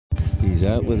He's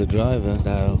out with the driver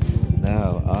now.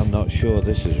 Now, I'm not sure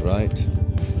this is right.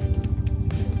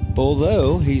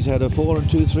 Although he's had a 4 and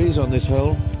 2 threes on this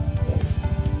hole,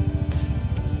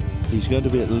 he's going to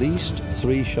be at least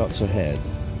 3 shots ahead.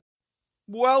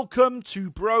 Welcome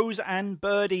to Bros and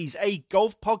Birdies, a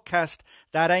golf podcast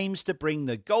that aims to bring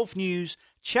the golf news,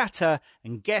 chatter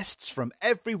and guests from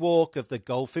every walk of the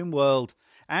golfing world.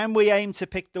 And we aim to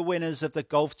pick the winners of the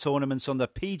golf tournaments on the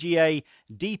PGA,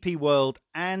 DP World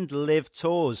and LIV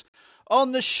Tours.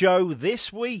 On the show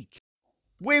this week,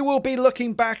 we will be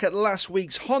looking back at last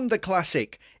week's Honda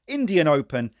Classic, Indian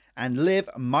Open and LIV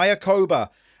Mayakoba.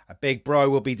 A Big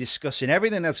Bro will be discussing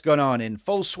everything that's gone on in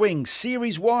Full Swing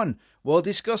Series 1. We'll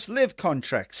discuss LIV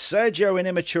contracts, Sergio in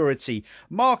immaturity,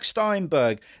 Mark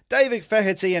Steinberg, David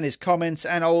Feherty and his comments,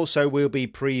 and also we'll be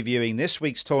previewing this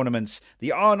week's tournaments,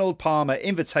 the Arnold Palmer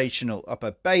Invitational up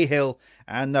at Bay Hill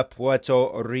and the Puerto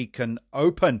Rican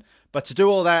Open. But to do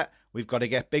all that, we've got to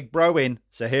get Big Bro in,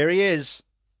 so here he is.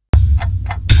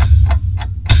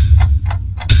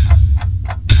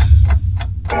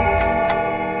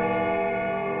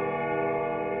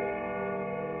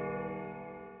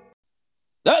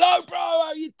 Hello, bro.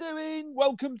 How you doing?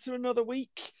 Welcome to another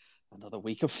week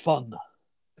of fun.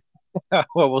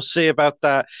 Well, we'll see about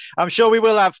that. I'm sure we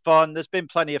will have fun. There's been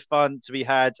plenty of fun to be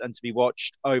had and to be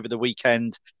watched over the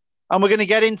weekend. And we're going to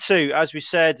get into, as we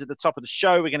said at the top of the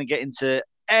show, we're going to get into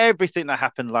everything that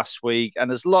happened last week. And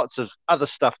there's lots of other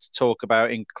stuff to talk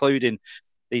about, including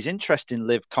these interesting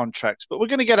LIV contracts. But we're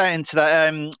going to get into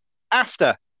that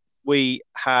after we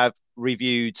have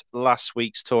reviewed last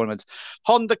week's tournament.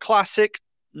 Honda Classic,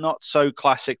 not so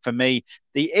classic for me.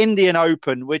 The Indian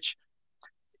Open, which,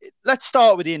 let's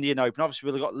start with the Indian Open. Obviously,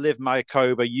 we've got LIV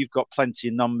Mayakoba. You've got plenty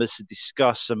of numbers to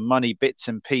discuss, some money bits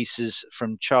and pieces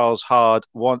from Charles Howell,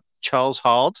 1, 2,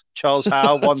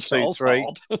 3.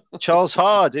 Charles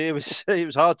Hard. It was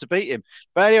hard to beat him.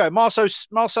 But anyway, Marcel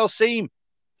Siem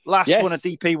won a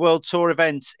DP World Tour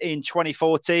event in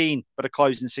 2014, but a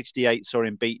closing 68 saw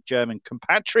him beat German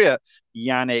compatriot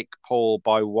Yannick Paul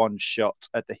by 1 shot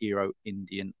at the Hero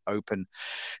Indian Open.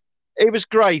 It was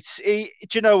great. Do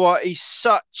you know what? He's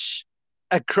such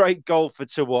a great golfer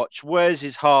to watch. Wears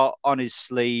his heart on his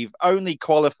sleeve. Only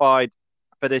qualified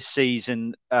for this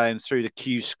season through the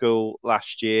Q School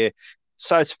last year.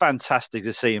 So it's fantastic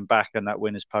to see him back on that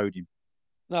winner's podium.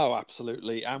 No,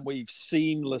 absolutely. And we've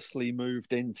seamlessly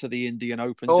moved into the Indian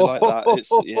Open. Do you like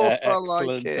that?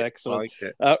 Excellent, excellent.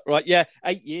 Right,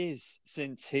 8 years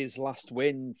since his last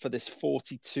win for this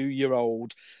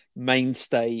 42-year-old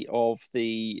mainstay of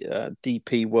the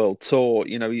DP World Tour.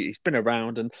 You know, he's been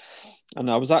around, and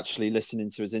I was actually listening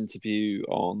to his interview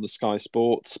on the Sky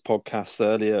Sports podcast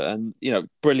earlier, and, you know,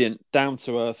 brilliant,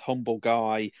 down-to-earth, humble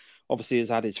guy. Obviously has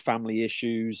had his family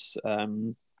issues.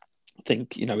 I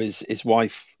think, you know, his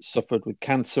wife suffered with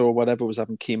cancer or whatever, was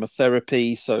having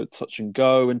chemotherapy, so touch and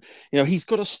go. And, you know, he's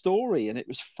got a story, and it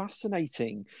was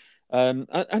fascinating. And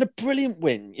a brilliant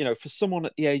win, you know, for someone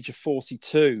at the age of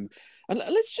 42. And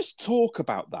let's just talk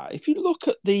about that. If you look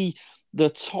at the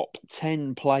top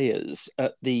 10 players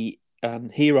at the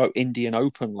Hero Indian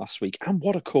Open last week, and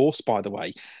what a course, by the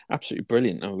way, absolutely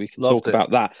brilliant. We can talk about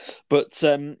that. But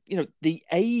you know, the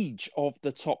age of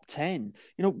the top 10,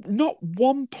 you know, not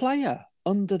one player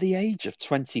under the age of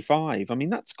 25. I mean,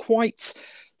 that's quite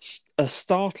a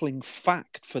startling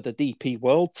fact for the DP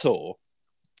World Tour.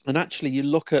 And actually, you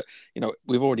look at, you know,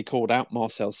 we've already called out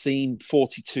Marcel Siem,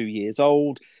 42 years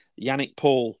old, Yannick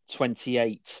Paul,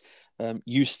 28.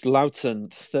 Joost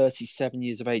Luiten, 37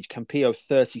 years of age, Campillo,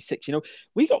 36. You know,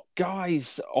 we got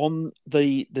guys on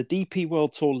the DP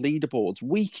World Tour leaderboards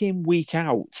week in, week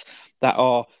out that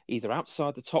are either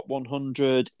outside the top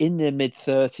 100, in their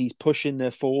mid-30s, pushing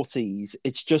their 40s.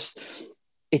 It's just,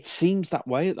 it seems that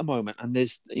way at the moment. And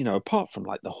there's, you know, apart from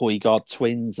like the Højgaard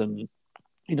twins and,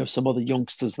 you know, some other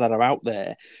youngsters that are out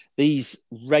there, these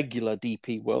regular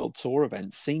DP World Tour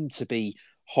events seem to be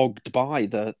hogged by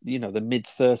the, you know, the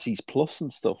mid-30s plus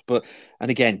and stuff. But, and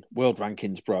again, world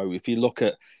rankings, bro, if you look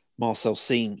at Marcel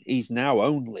Siem, he's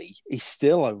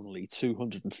still only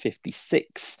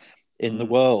 256 in the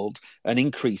world, an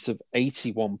increase of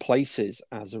 81 places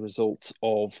as a result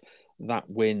of that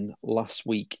win last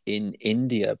week in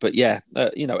India. But yeah,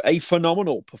 you know, a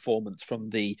phenomenal performance from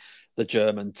the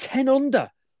German. 10 under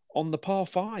on the par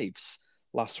fives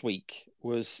last week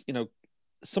was, you know,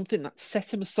 something that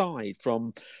set him aside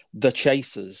from the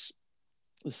chasers.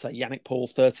 Let's say Yannick Paul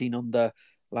 13 under,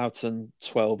 Luiten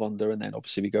 12 under, and then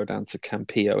obviously we go down to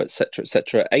Campillo,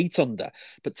 etc., 8 under.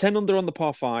 But 10 under on the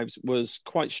par fives was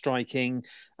quite striking,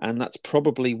 and that's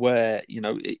probably where, you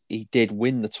know, he did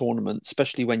win the tournament,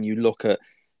 especially when you look at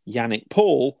Yannick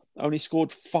Paul only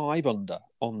scored 5 under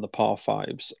on the par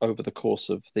fives over the course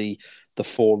of the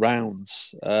 4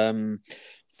 rounds.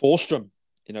 Forsstrom,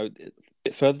 a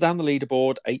bit further down the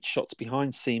leaderboard, 8 shots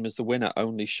behind Siem as the winner,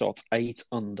 only shot 8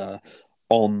 under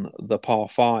on the par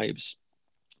fives.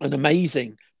 An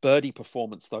amazing birdie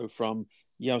performance, though, from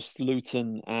Joost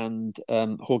Luiten and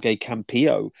Jorge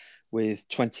Campillo with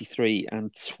 23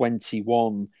 and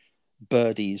 21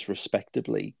 birdies,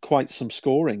 respectively. Quite some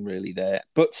scoring, really, there.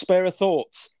 But spare a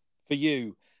thought for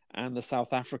you and the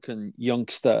South African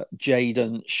youngster,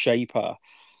 Jaden Shaper.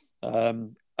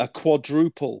 A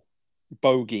quadruple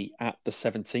bogey at the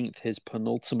 17th, his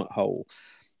penultimate hole,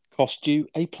 cost you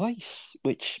a place,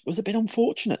 which was a bit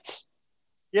unfortunate.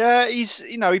 Yeah, he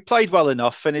played well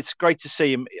enough, and it's great to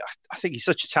see him. I think he's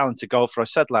such a talented golfer. I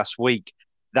said last week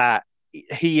that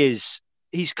he's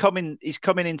coming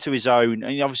into his own,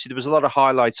 and obviously there was a lot of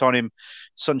highlights on him.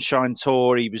 Sunshine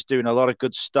Tour, he was doing a lot of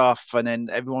good stuff, and then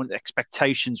everyone's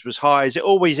expectations was high, as it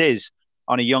always is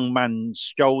on a young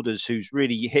man's shoulders who's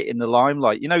really hitting the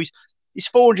limelight. He's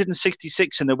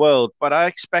 466 in the world, but I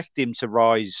expect him to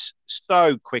rise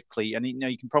so quickly, and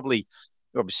you can probably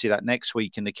see that next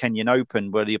week in the Kenyan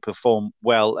Open where he'll perform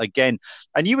well again.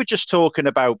 And you were just talking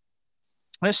about,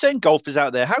 there's certain golfers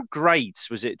out there. How great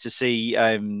was it to see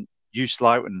Joost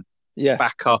Luiten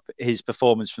back up his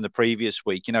performance from the previous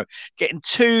week? Getting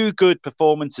 2 good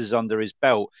performances under his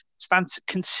belt. It's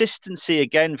consistency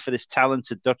again for this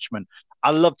talented Dutchman.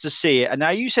 I love to see it. And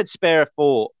now you said spare a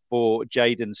thought for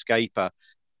Jaden Shaper.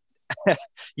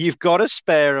 You've got to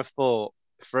spare a thought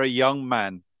for a young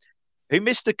man who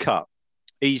missed the cut.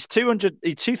 He's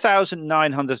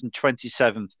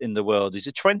 2,927th in the world. He's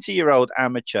a 20-year-old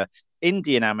amateur,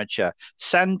 Indian amateur,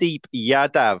 Sandeep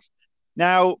Yadav.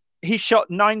 Now, he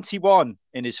shot 91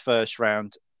 in his first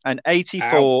round and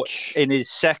 84 in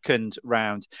his second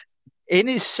round. In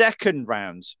his second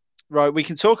round, right, we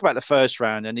can talk about the first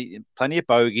round, and plenty of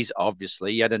bogeys,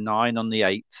 obviously. He had a 9 on the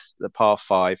 8th, the par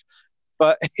 5.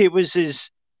 But there was 9s,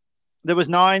 there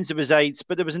was 8s,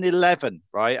 but there was an 11,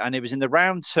 right? And it was in the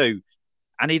round 2.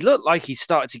 And he looked like he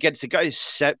started to get to go.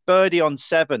 Set birdie on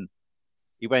 7.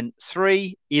 He went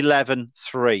 3, 11,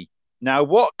 3. Now,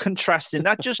 what contrasting?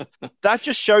 That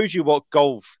just shows you what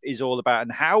golf is all about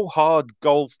and how hard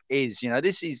golf is.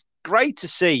 This is great to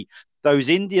see those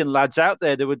Indian lads out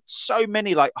there. There were so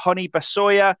many, like Honey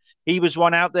Basoya. He was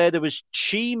one out there. There was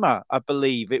Chima, I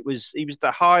believe. He was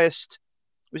the highest.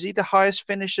 Was he the highest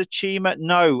finisher, Chima?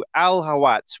 No, Al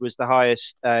Hawat was the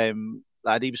highest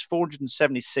lad. He was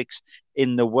 476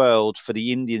 in the world for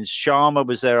the Indians. Sharma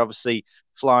was there, obviously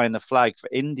flying the flag for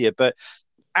India. But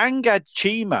Angad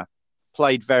Chima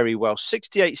played very well.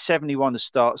 68-71 to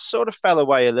start. Sort of fell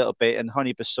away a little bit. And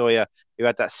Honey Basoya, who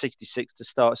had that 66 to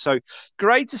start. So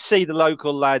great to see the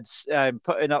local lads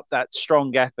putting up that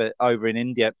strong effort over in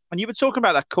India. And you were talking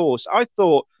about that course. I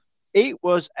thought it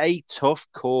was a tough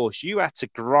course. You had to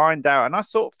grind out. And I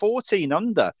thought 14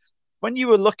 under. When you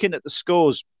were looking at the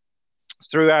scores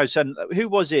throughout, and who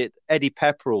was it? Eddie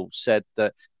Pepperell said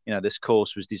that this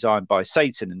course was designed by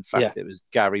Satan. In fact, It was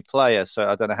Gary Player. So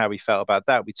I don't know how he felt about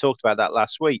that. We talked about that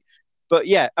last week. But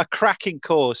yeah, a cracking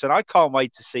course, and I can't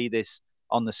wait to see this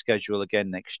on the schedule again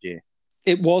next year.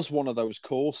 It was one of those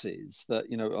courses that,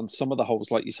 on some of the holes,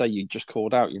 like you say, you just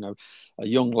called out, a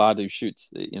young lad who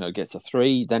shoots, gets a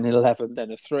 3, then 11,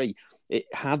 then a 3. It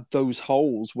had those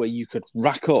holes where you could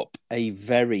rack up a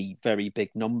very, very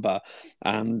big number.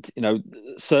 And,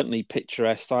 certainly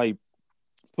picturesque. I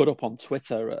put up on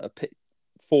Twitter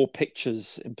 4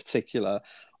 pictures in particular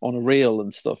on a reel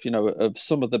and stuff, of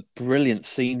some of the brilliant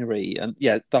scenery. And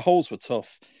yeah, the holes were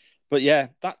tough. But yeah,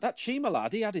 that Chima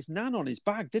lad, he had his nan on his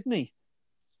bag, didn't he?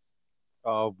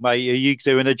 Oh, mate, are you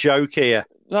doing a joke here?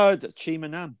 No, Chima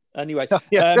nan. Anyway,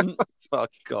 for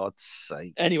God's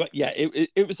sake. Anyway, yeah,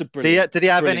 it was a brilliant. Did he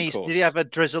have any? Course. Did he have a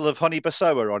drizzle of Honey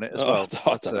Basoa on it as well?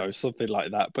 I don't know, something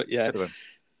like that. But yeah,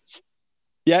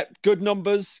 yeah, good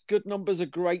numbers. Good numbers. A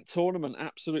great tournament.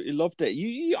 Absolutely loved it.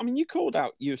 You called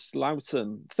out Joost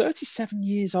Luiten, 37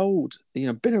 years old.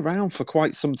 Been around for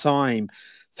quite some time.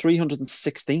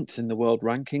 316th in the world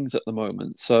rankings at the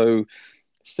moment. So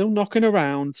still knocking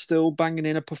around, still banging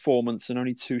in a performance, and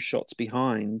only 2 shots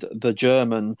behind the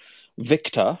German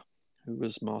Victor, who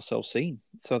was Marcel Siem.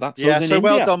 So that's us in India.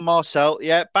 Well done, Marcel.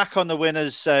 Yeah, back on the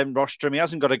winners, Rostrom. He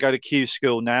hasn't got to go to Q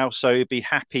school now, so he'd be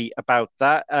happy about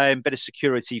that. Bit of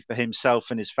security for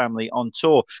himself and his family on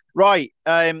tour. Right,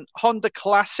 Honda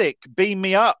Classic, beam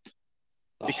me up.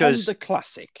 Honda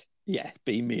Classic. Yeah,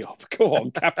 beam me up. Go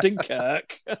on, Captain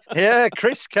Kirk. Yeah,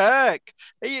 Chris Kirk.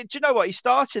 Do you know what? He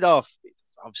started off,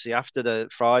 obviously after the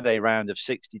Friday round of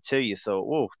 62, you thought,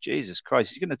 oh, Jesus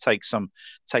Christ, he's going to take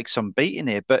some beating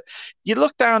here. But you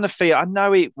look down the field, I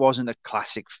know it wasn't a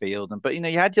classic field, but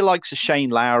you had your likes of Shane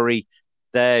Lowry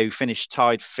there who finished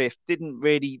tied fifth, didn't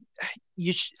really.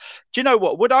 Do you know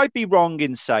what? Would I be wrong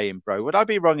in saying, bro? Would I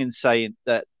be wrong in saying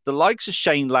that the likes of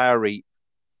Shane Lowry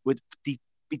would be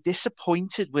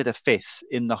disappointed with a fifth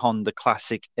in the Honda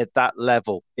Classic at that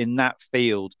level, in that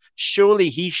field? Surely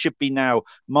he should be now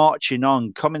marching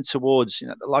on, coming towards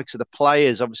the likes of the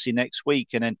Players, obviously next week,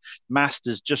 and then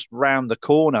Masters just round the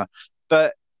corner.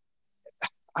 But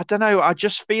I don't know. I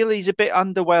just feel he's a bit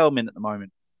underwhelming at the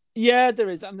moment. Yeah, there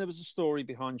is, and there was a story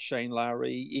behind Shane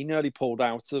Lowry. He nearly pulled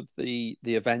out of the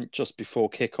event just before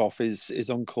kickoff. His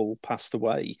uncle passed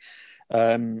away,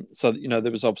 so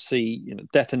there was obviously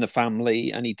death in the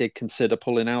family, and he did consider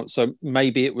pulling out. So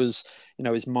maybe it was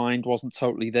his mind wasn't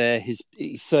totally there.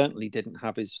 He certainly didn't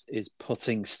have his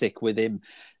putting stick with him.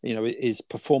 His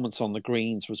performance on the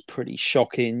greens was pretty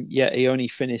shocking. Yet he only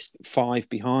finished 5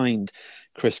 behind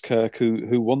Chris Kirk,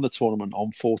 who won the tournament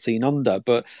on 14 under.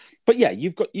 But yeah,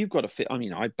 you've got to fit. I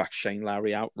mean, I backed Shane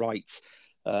Lowry outright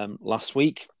last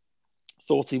week.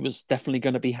 Thought he was definitely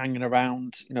going to be hanging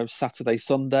around, Saturday,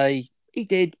 Sunday. He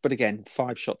did, but again,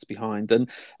 5 shots behind, and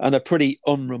a pretty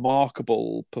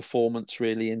unremarkable performance,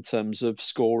 really, in terms of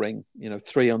scoring.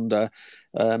 3 under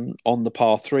on the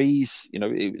par threes.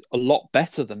 It was a lot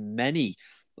better than many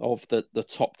of the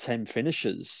top 10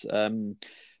 finishers.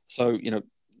 So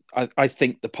I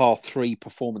think the par 3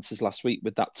 performances last week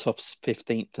with that tough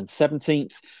 15th and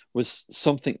 17th was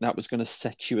something that was going to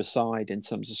set you aside in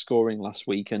terms of scoring last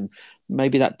week. And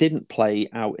maybe that didn't play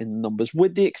out in the numbers,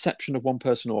 with the exception of one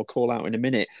person who I'll call out in a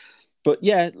minute. But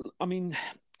yeah, I mean,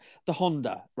 the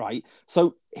Honda, right?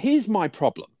 So here's my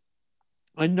problem.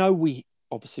 I know we've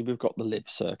got the live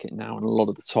circuit now, and a lot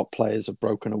of the top players have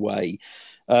broken away.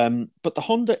 But the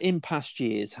Honda in past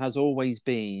years has always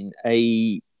been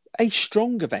a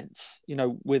strong event,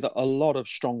 with a lot of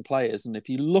strong players. And if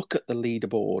you look at the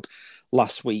leaderboard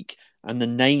last week and the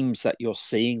names that you're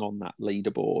seeing on that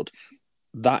leaderboard,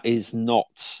 that is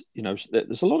not, there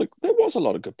was a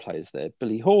lot of good players there.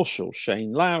 Billy Horschel,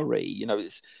 Shane Lowry,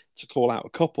 it's to call out a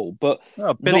couple, but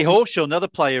Billy Horschel, another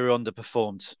player who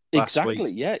underperformed last exactly.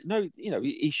 Week. Yeah, no,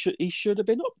 he should have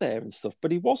been up there and stuff,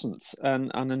 but he wasn't.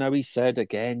 And I know he said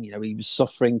again, he was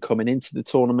suffering coming into the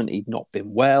tournament. He'd not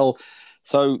been well.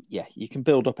 So yeah, you can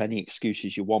build up any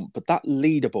excuses you want, but that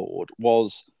leaderboard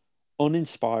was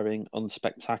uninspiring,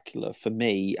 unspectacular for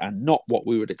me, and not what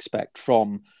we would expect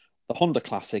from the Honda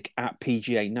Classic at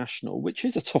PGA National, which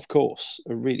is a tough course,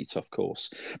 a really tough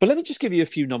course. But let me just give you a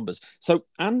few numbers. So,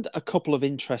 and a couple of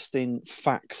interesting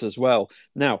facts as well.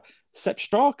 Now, Sepp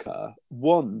Straka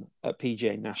won at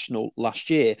PGA National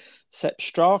last year. Sepp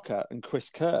Straka and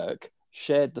Chris Kirk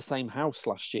shared the same house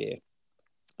last year.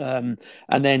 And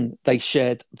then they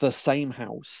shared the same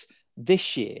house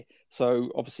this year.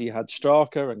 So obviously you had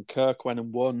Straka and Kirk went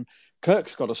and won.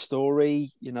 Kirk's got a story,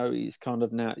 he's kind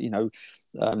of now,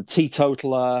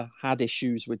 teetotaler, had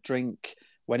issues with drink,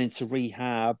 went into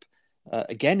rehab.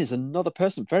 Again, is another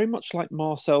person, very much like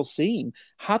Marcel Siem,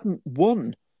 hadn't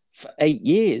won for 8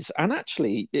 years. And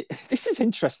actually, this is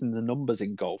interesting, the numbers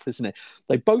in golf, isn't it?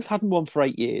 They both hadn't won for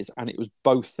 8 years, and it was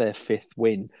both their 5th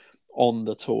win on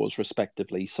the tours,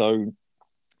 respectively. So,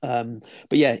 but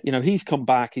yeah, he's come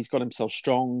back, he's got himself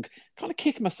strong, kind of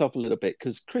kicking myself a little bit,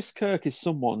 because Chris Kirk is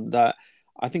someone that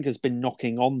I think has been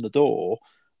knocking on the door.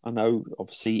 I know,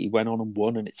 obviously, he went on and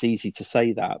won, and it's easy to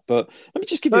say that. But let me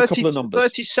just give you a couple of numbers.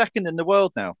 32nd in the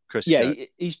world now, Chris. Yeah,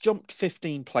 he's jumped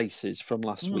 15 places from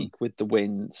last week with the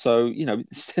win. So,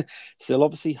 still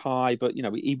obviously high, but,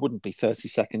 he wouldn't be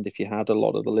 32nd if you had a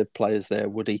lot of the live players there,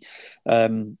 would he?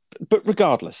 But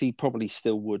regardless, he probably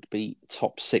still would be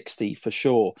top 60 for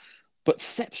sure. But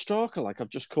Sepp Straka, like I've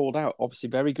just called out, obviously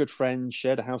very good friends,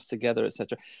 shared a house together,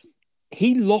 etc.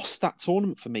 He lost that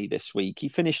tournament for me this week. He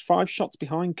finished 5 shots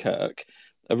behind Kirk,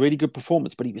 a really good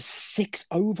performance, but he was 6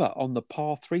 over on the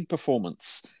par 3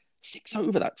 performance. 6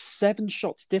 over, that's 7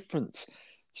 shots different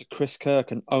to Chris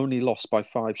Kirk, and only lost by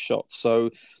 5 shots.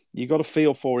 So you got a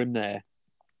feel for him there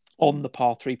on the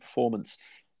par 3 performance.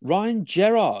 Ryan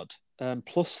Gerard,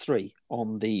 +3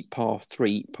 on the par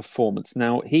 3 performance.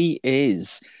 Now, he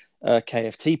is a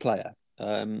KFT player,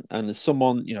 and as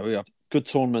someone, we have good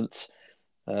tournaments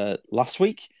last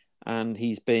week, and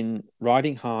he's been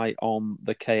riding high on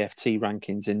the KFT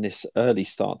rankings in this early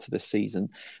start to this season,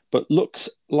 but looks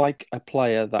like a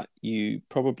player that you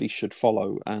probably should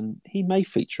follow, and he may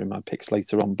feature in my picks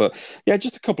later on. But yeah,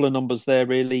 just a couple of numbers there,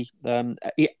 really.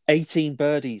 18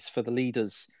 birdies for the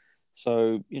leaders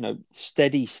So,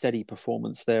 steady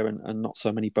performance there and not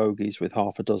so many bogeys with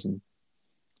half a dozen.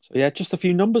 So, yeah, just a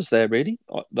few numbers there, really.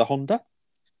 The Honda.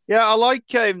 Yeah, I like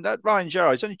that Ryan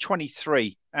Gerard. He's only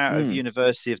 23 out of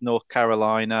University of North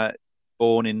Carolina,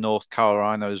 born in North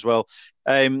Carolina as well.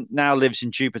 Now lives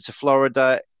in Jupiter,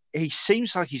 Florida. He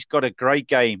seems like he's got a great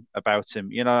game about him.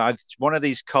 One of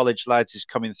these college lads is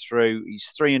coming through.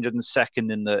 He's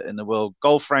 302nd in the world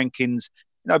golf rankings.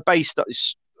 Based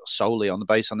solely on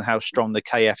how strong the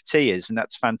KFT is, and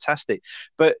that's fantastic.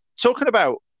 But talking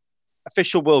about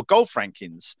official world golf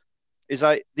rankings, is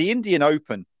like the Indian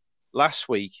Open last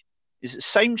week is the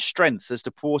same strength as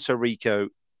the Puerto Rico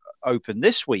Open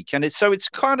this week, and it's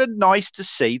kind of nice to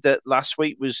see that last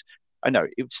week was. I know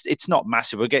it's not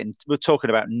massive. We're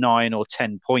talking about 9 or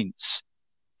 10 points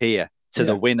here to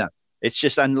the winner. It's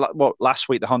just, and last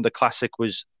week the Honda Classic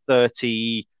was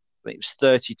 30. I think it was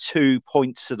 32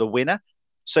 points to the winner.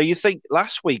 So you think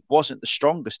last week wasn't the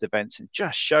strongest event, and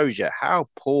just shows you how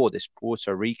poor this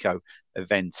Puerto Rico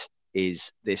event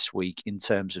is this week in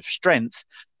terms of strength.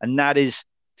 And that is,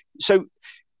 so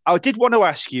I did want to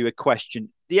ask you a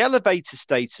question. The elevated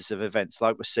status of events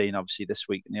like we're seeing obviously this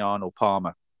week in the Arnold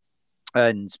Palmer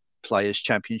and Players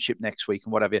Championship next week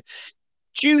and whatever,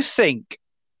 do you think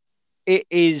it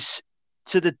is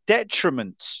to the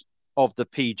detriment of the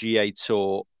PGA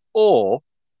Tour, or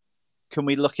can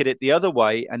we look at it the other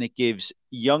way and it gives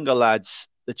younger lads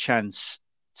the chance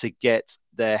to get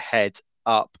their head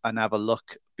up and have a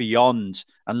look beyond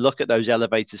and look at those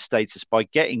elevated status by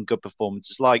getting good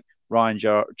performances like Ryan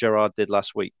Gerard did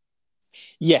last week?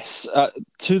 Yes,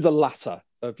 to the latter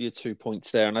of your 2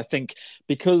 points there. And I think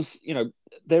because,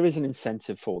 there is an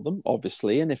incentive for them,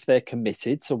 obviously, and if they're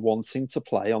committed to wanting to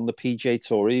play on the PGA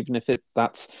Tour, even if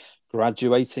that's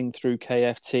graduating through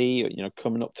KFT,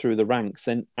 coming up through the ranks,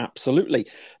 then absolutely.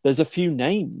 There's a few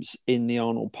names in the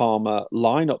Arnold Palmer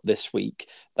lineup this week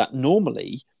that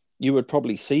normally you would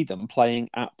probably see them playing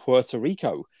at Puerto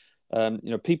Rico.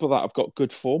 People that have got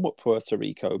good form at Puerto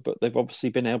Rico, but they've obviously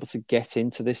been able to get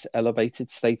into this elevated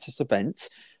status event.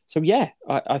 So, yeah,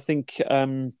 I think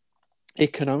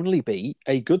it can only be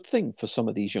a good thing for some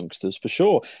of these youngsters, for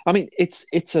sure. I mean,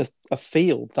 it's a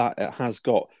field that has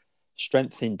got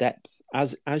strength in depth,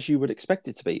 as you would expect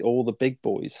it to be. All the big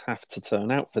boys have to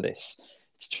turn out for this.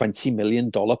 It's $20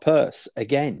 million purse.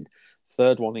 Again,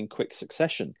 third one in quick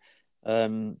succession.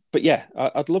 But yeah,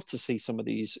 I'd love to see some of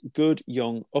these good,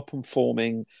 young, up and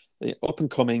coming,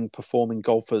 performing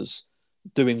golfers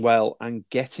doing well and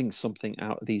getting something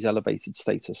out of these elevated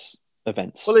status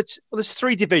events. Well, there's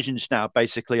 3 divisions now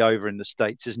basically over in the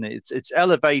States, isn't it? It's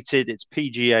elevated, it's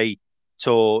PGA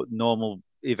Tour normal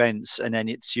events, and then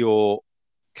it's your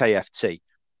KFT.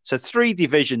 So 3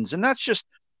 divisions, and that's just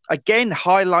again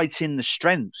highlighting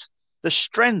the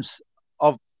strength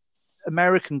of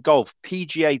American golf,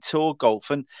 PGA Tour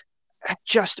golf. And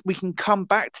just we can come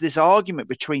back to this argument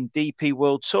between DP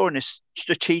World Tour and this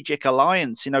strategic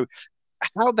alliance.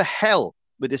 How the hell,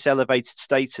 with this elevated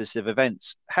status of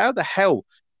events, how the hell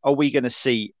are we going to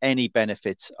see any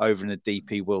benefits over in the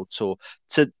DP World Tour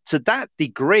to that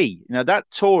degree? That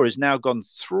tour has now gone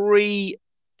 3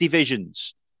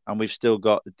 divisions, and we've still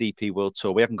got the DP World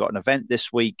Tour. We haven't got an event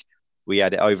this week. We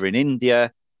had it over in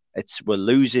India. We're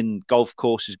losing golf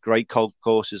courses, great golf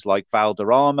courses like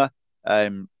Valderrama.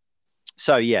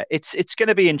 So yeah, it's going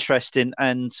to be interesting,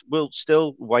 and we'll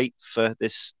still wait for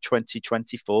this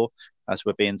 2024, as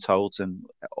we're being told, and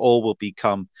all will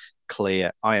become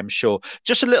clear, I am sure.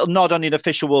 Just a little nod on the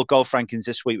official world golf rankings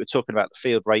this week. We're talking about the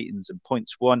field ratings and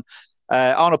points won.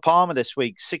 Arnold Palmer this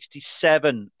week,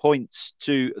 67 points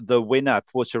to the winner.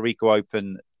 Puerto Rico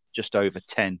Open, just over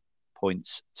 10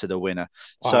 points to the winner.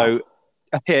 Wow. So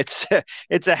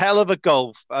it's a hell of a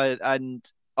golf, and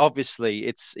obviously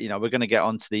it's we're going to get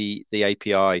onto the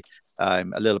API a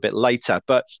little bit later,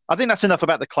 but I think that's enough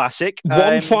about the Classic.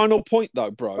 One final point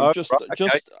though, bro. Just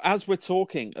as we're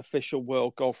talking official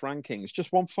world golf rankings,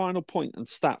 just one final point and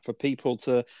stat for people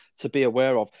to be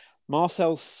aware of.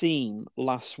 Marcel Siem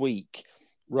last week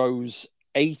rose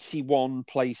 81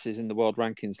 places in the world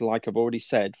rankings, like I've already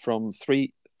said, from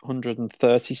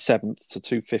 337th to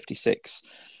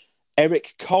 256.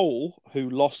 Eric Cole, who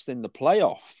lost in the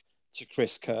playoff to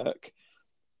Chris Kirk,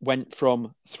 went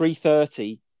from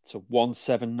 330 to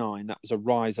 179. That was a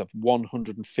rise of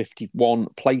 151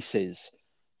 places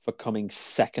for coming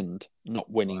second, not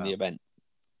winning the event.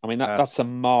 I mean, that's a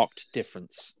marked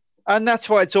difference. And that's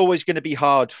why it's always going to be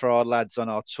hard for our lads on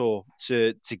our tour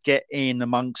to get in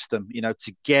amongst them,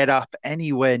 to get up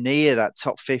anywhere near that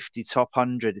top 50, top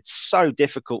 100. It's so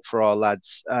difficult for our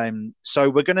lads. So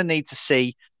we're going to need to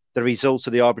see the results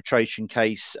of the arbitration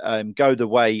case go the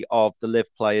way of the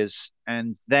live players,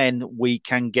 and then we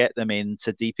can get them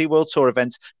into DP World Tour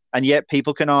events. And yet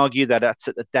people can argue that that's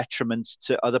at the detriment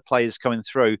to other players coming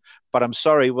through. But I'm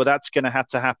sorry, well, that's going to have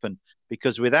to happen,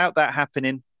 because without that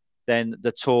happening, then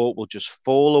the tour will just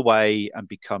fall away and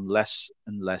become less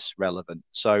and less relevant.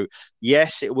 So,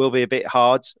 yes, it will be a bit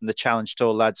hard, and the Challenge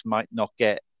Tour lads might not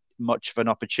get much of an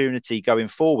opportunity going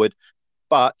forward.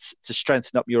 But to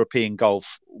strengthen up European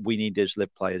golf, we need those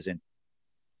live players in.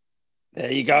 There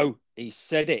you go. He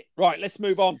said it. Right, let's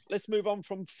move on. Let's move on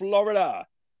from Florida.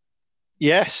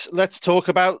 Yes, let's talk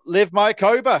about Live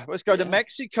Mayakoba. Let's go to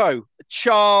Mexico.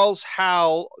 Charles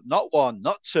Howell, not one,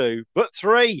 not two, but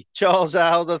three. Charles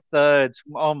Howell the third.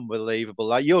 Unbelievable.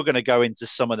 Like, you're going to go into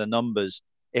some of the numbers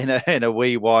in a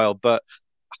wee while, but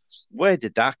where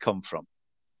did that come from?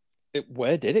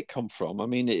 Where did it come from? I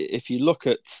mean, if you look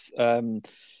at,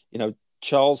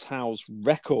 Charles Howell's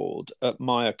record at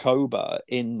Mayakoba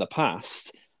in the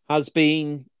past has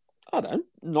been,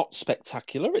 not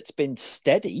spectacular. It's been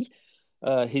steady.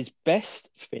 His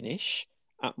best finish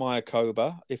at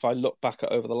Mayakoba, if I look back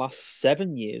at over the last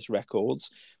 7 years' records,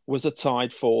 was a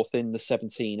tied fourth in the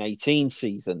 17-18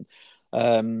 season.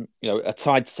 A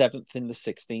tied seventh in the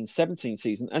 16-17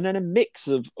 season, and then a mix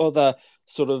of other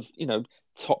sort of,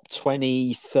 top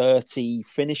 20, 30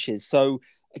 finishes. So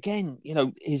again,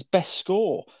 his best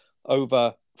score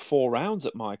over 4 rounds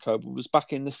at Mayakoba was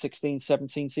back in the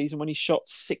 16-17 season when he shot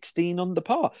 16 under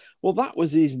par. Well, that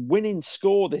was his winning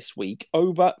score this week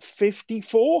over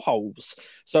 54 holes.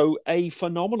 So a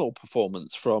phenomenal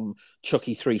performance from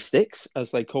Chucky Three Sticks,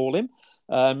 as they call him.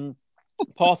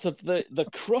 Part of the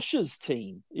Crushers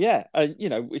team,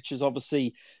 which is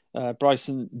obviously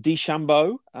Bryson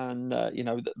DeChambeau, and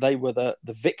they were the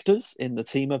victors in the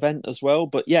team event as well.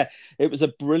 But yeah, it was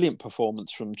a brilliant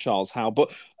performance from Charles Howell.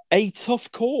 But a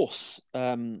tough course,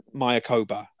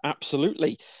 Mayakoba,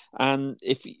 absolutely. And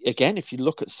if you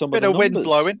look at some of the numbers,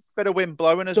 bit of wind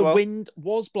blowing as well. The wind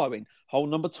was blowing. Hole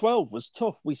number 12 was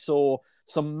tough. We saw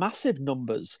some massive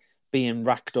numbers being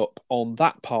racked up on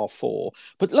that par 4.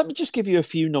 But let me just give you a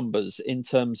few numbers in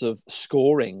terms of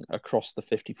scoring across the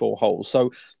 54 holes.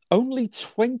 So only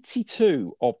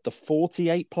 22 of the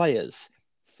 48 players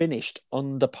finished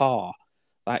under par.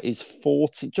 That is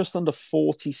just under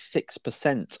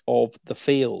 46% of the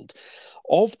field.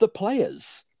 Of the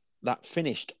players that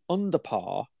finished under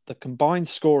par, the combined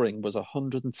scoring was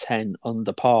 110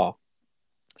 under par.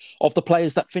 Of the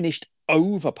players that finished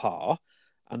over par,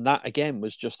 and that again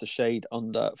was just a shade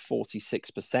under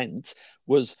 46%,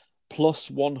 was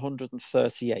plus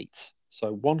 138.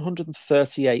 So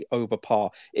 138 over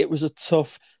par. It was a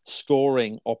tough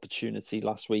scoring opportunity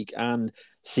last week. And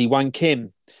Siwon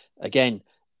Kim, again,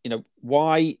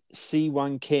 why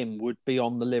Siwon Kim would be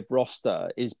on the live roster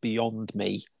is beyond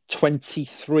me.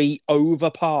 23 over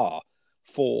par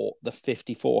for the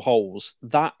 54 holes.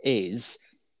 That is,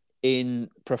 in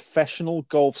professional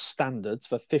golf standards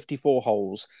for 54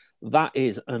 holes, that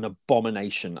is an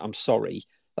abomination. I'm sorry.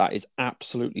 That is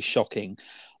absolutely shocking.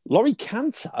 Laurie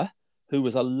Canter, who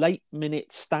was a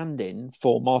late-minute stand-in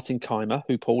for Martin Kaymer,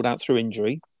 who pulled out through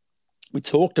injury. We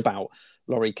talked about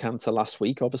Laurie Canter last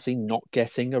week, obviously not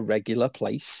getting a regular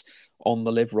place on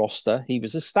the live roster. He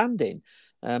was a stand-in.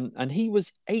 And he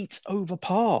was 8 over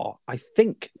par, I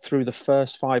think, through the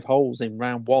first 5 holes in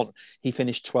round 1. He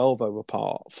finished 12 over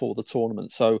par for the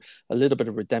tournament. So a little bit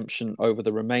of redemption over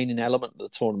the remaining element of the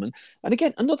tournament. And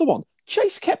again, another one,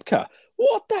 Chase Koepka.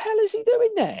 What the hell is he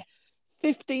doing there?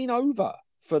 15 over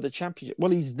for the championship. Well,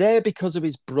 he's there because of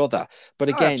his brother. But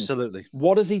again, absolutely.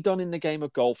 What has he done in the game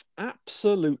of golf?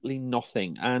 Absolutely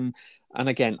nothing. And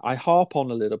again, I harp on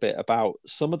a little bit about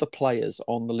some of the players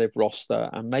on the live roster,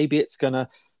 and maybe it's going to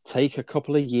take a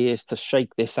couple of years to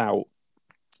shake this out.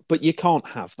 But you can't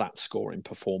have that scoring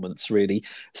performance, really,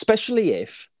 especially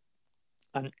if,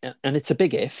 and it's a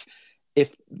big if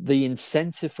the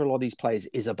incentive for a lot of these players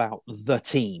is about the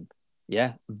team.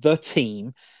 Yeah, the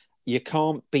team. You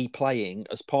can't be playing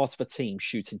as part of a team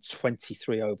shooting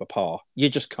 23 over par. You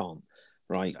just can't,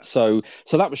 right? No.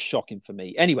 So that was shocking for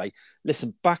me. Anyway,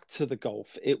 listen, back to the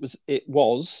golf. It was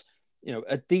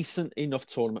a decent enough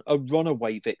tournament, a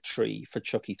runaway victory for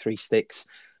Chucky Three Sticks.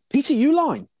 Peter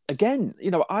Uihlein, again,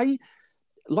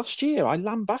 last year I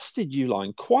lambasted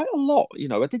Uihlein quite a lot.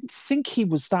 I didn't think he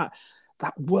was that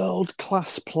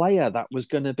world-class player that was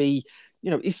going to be,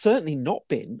 he's certainly not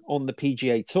been on the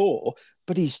PGA Tour,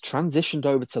 but he's transitioned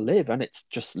over to live, and it's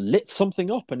just lit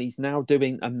something up, and he's now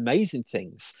doing amazing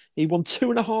things. He won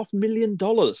 $2.5 million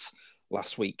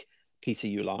last week, Peter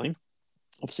Uihlein.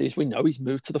 Obviously, as we know, he's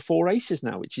moved to the Four Aces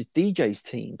now, which is DJ's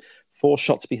team, 4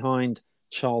 shots behind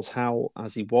Charles Howell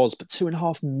as he was, but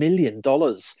 $2.5 million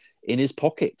in his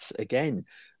pockets again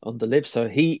under LIV. So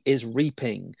he is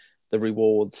reaping the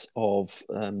rewards of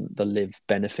the LIV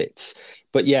benefits.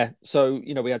 But yeah, so,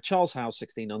 we had Charles Howell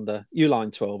 16 under,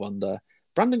 Uline 12 under,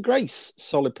 Brandon Grace,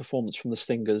 solid performance from the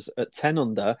Stingers at 10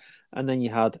 under, and then you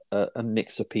had a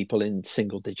mix of people in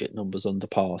single-digit numbers under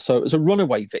par. So it was a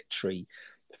runaway victory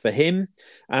for him.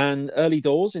 And early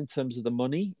doors in terms of the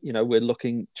money, we're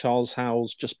looking, Charles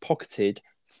Howell's just pocketed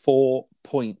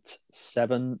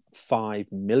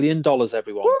 $4.75 million,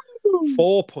 everyone. Woo!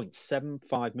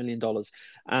 $4.75 million.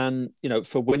 And,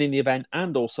 for winning the event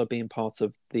and also being part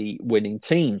of the winning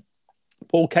team.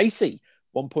 Paul Casey,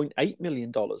 $1.8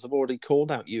 million. I've already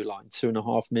called out Uline,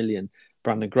 $2.5 million.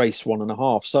 Brandon Grace, $1.5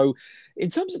 million. So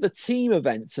in terms of the team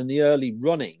events and the early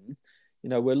running,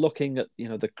 we're looking at,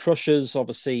 the Crushers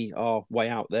obviously are way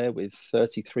out there with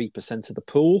 33% of the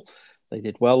pool. They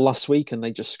did well last week and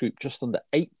they just scooped just under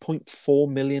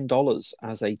 $8.4 million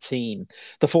as a team.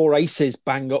 The Four Aces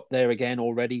bang up there again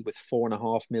already with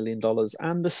 $4.5 million.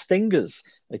 And the Stingers,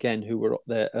 again, who were up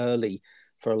there early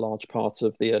for a large part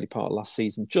of the early part of last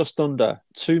season, just under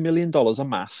 $2 million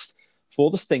amassed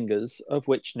for the Stingers, of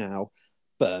which now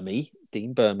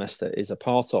Dean Burmester is a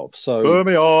part of. So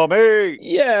Burmy Army!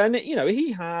 Yeah, and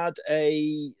he had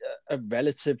a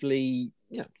relatively,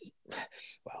 well,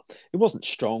 it wasn't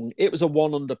strong. It was a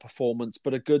 1 under performance,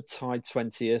 but a good tied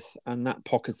 20th, and that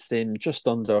pocketed him just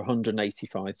under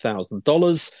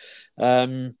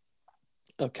 $185,000.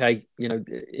 Okay,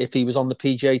 if he was on the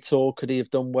PGA Tour, could he have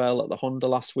done well at the Honda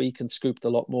last week and scooped a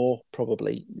lot more?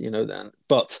 Probably, then.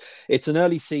 But it's an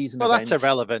early season event. That's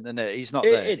irrelevant, isn't it? He's not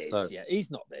there. It is, yeah, he's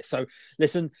not there. So,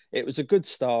 listen, it was a good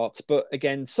start. But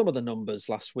again, some of the numbers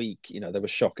last week, they were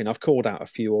shocking. I've called out a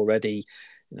few already.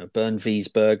 Bernd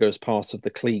Wiesberger as part of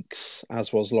the cliques,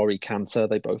 as was Laurie Cantor.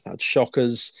 They both had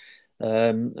shockers.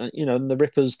 And the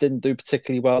Rippers didn't do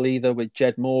particularly well either with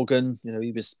Jed Morgan.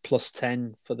 He was plus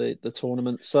 10 for the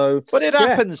tournament. So, but it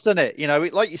happens, doesn't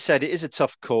it? Like you said, it is a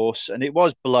tough course and it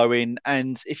was blowing.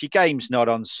 And if your game's not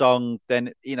on song,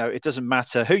 then, it doesn't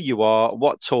matter who you are,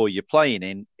 what tour you're playing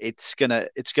in. It's going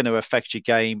to affect your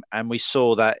game. And we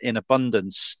saw that in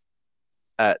abundance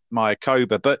at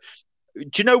Mayakoba. But do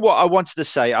you know what I wanted to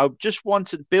say? I just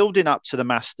wanted building up to the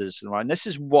Masters, right? And this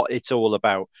is what it's all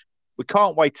about. We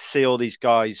can't wait to see all these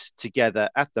guys together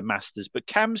at the Masters. But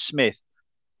Cam Smith,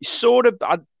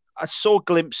 I saw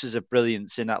glimpses of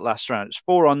brilliance in that last round. It's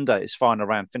 4 under his final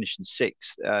round, finishing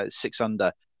 6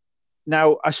 under.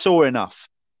 Now, I saw enough.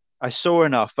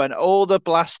 And all the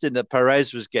blasting that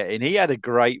Perez was getting, he had a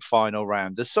great final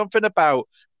round. There's something about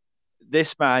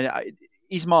this man.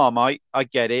 He's Marmite. I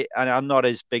get it. And I'm not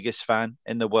his biggest fan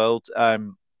in the world.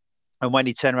 And when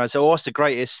he turned around and said, what's the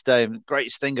greatest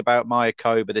thing about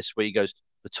Mayakoba this week? He goes,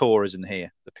 the tour isn't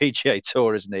here. The PGA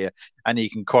Tour isn't here. And he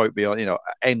can quote me on,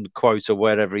 end quote or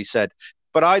whatever he said.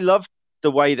 But I loved the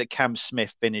way that Cam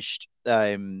Smith finished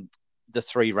the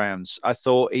 3 rounds. I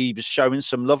thought he was showing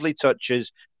some lovely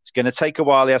touches. It's going to take a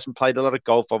while. He hasn't played a lot of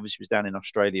golf. Obviously, he was down in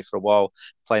Australia for a while,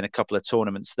 playing a couple of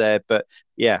tournaments there. But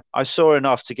yeah, I saw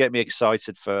enough to get me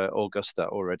excited for Augusta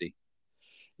already.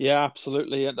 Yeah,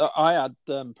 absolutely. And I had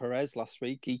Perez last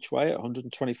week each way at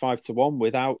 125-1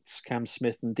 without Cam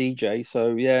Smith and DJ.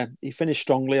 So yeah, he finished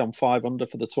strongly on 5 under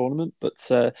for the tournament, but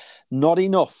not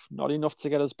enough to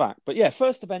get us back. But yeah,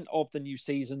 first event of the new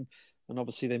season, and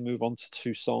obviously they move on to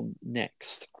Tucson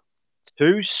next.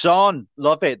 Tucson,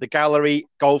 love it. The Gallery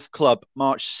Golf Club,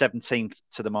 March 17th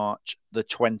to the March the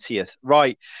 20th.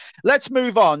 Right, let's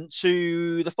move on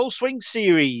to the Full Swing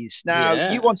series.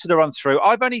 Now, You wanted to run through.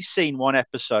 I've only seen 1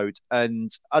 episode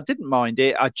and I didn't mind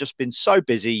it. I've just been so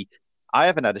busy. I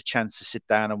haven't had a chance to sit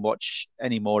down and watch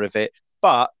any more of it.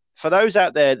 But for those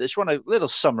out there that just want a little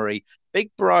summary,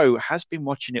 Big Bro has been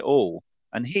watching it all.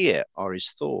 And here are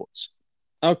his thoughts.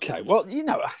 Okay, well,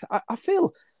 I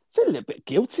feel a little bit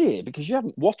guilty here because you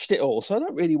haven't watched it all, so I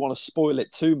don't really want to spoil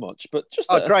it too much. But just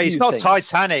great! It's not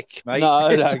Titanic, mate. No,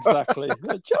 exactly.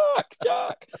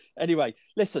 Jack. Anyway,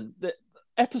 listen.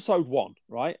 Episode 1,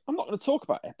 right? I'm not going to talk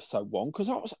about episode 1 because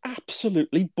I was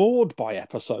absolutely bored by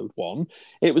episode 1.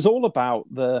 It was all about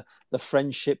the Jordan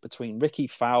friendship between Ricky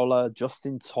Fowler,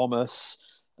 Justin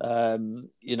Thomas. And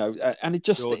it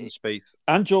just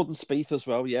Jordan Spieth as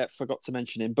well. Yeah, forgot to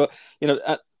mention him, but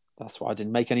that's why I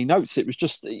didn't make any notes. It was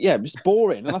just, it was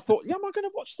boring. And I thought, am I going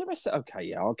to watch the rest of it? Okay,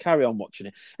 yeah, I'll carry on watching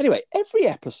it. Anyway, every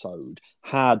episode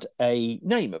had a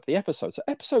name of the episode. So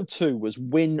episode 2 was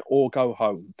Win or Go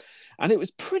Home. And it was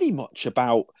pretty much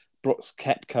about Brooks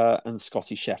Koepka and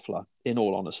Scotty Scheffler, in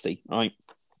all honesty, right?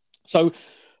 So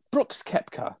Brooks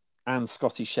Koepka and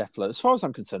Scotty Scheffler, as far as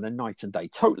I'm concerned, they're night and day.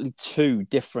 Totally two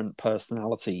different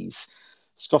personalities.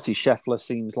 Scotty Scheffler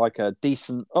seems like a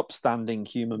decent, upstanding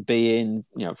human being,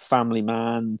 family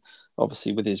man,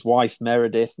 obviously with his wife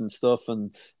Meredith and stuff.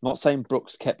 And I'm not saying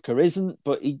Brooks Koepka isn't,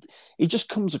 but he just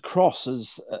comes across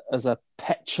as a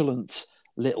petulant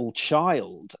little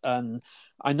child. And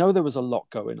I know there was a lot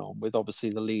going on with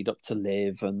obviously the lead up to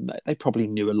Live, and they probably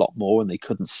knew a lot more and they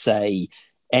couldn't say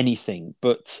anything.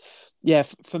 But yeah,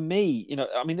 for me,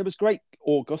 there was great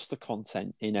Augusta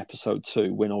content in episode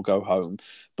 2, Win or Go Home,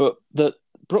 but that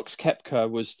Brooks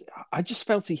Koepka I just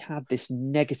felt he had this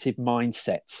negative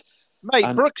mindset.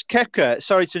 Mate, Brooks Koepka,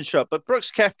 sorry to interrupt, but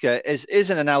Brooks Koepka is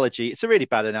an analogy. It's a really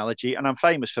bad analogy, and I'm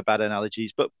famous for bad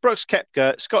analogies. But Brooks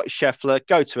Koepka, Scotty Scheffler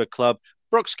go to a club.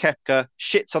 Brooks Koepka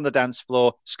shits on the dance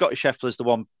floor. Scotty Scheffler's the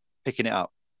one picking it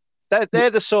up. They're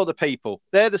the sort of people.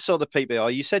 They're the sort of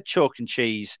people. You said chalk and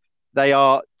cheese. They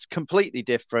are completely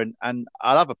different, and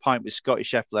I'll have a pint with Scotty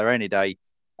Scheffler any day.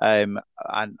 And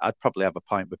I'd probably have a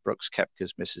pint with Brooks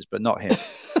Koepka's missus, but not him.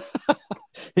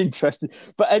 Interesting.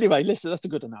 But anyway, listen, that's a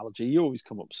good analogy. You always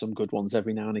come up with some good ones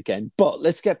every now and again. But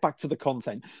let's get back to the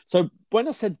content. So when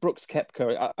I said Brooks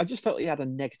Koepka, I just felt he had a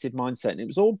negative mindset, and it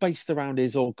was all based around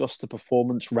his Augusta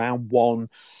performance, round 1.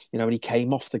 And he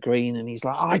came off the green and he's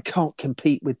like, I can't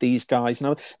compete with these guys.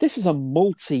 This is a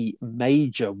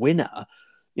multi-major winner.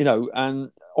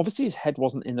 And obviously his head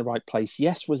wasn't in the right place.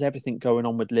 Yes, was everything going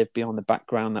on with Liv beyond the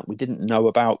background that we didn't know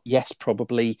about? Yes,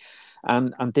 probably.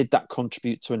 And did that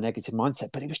contribute to a negative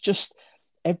mindset? But it was just,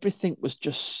 everything was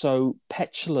just so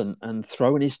petulant and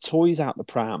throwing his toys out the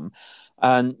pram.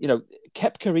 And,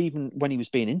 Koepka, even when he was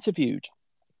being interviewed,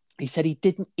 he said he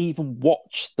didn't even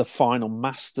watch the final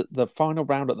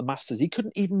round at the Masters. He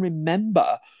couldn't even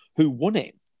remember who won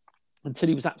it until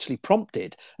he was actually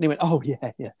prompted, and he went, oh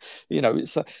yeah.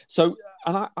 It's so,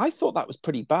 and I thought that was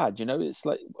pretty bad. It's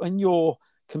like when you're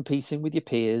competing with your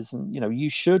peers, and you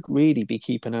should really be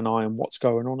keeping an eye on what's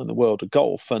going on in the world of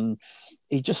golf, and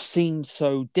he just seemed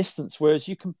so distant. Whereas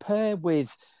you compare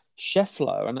with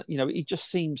Scheffler, and he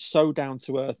just seems so down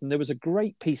to earth. And there was a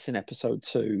great piece in episode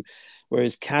 2 where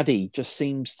his caddy just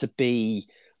seems to be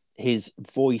his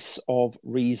voice of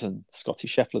reason, Scotty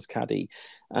Scheffler's caddy.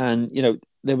 And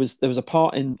there was a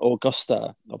part in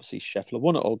Augusta. Obviously Scheffler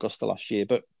won at Augusta last year,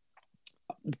 but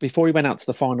before he went out to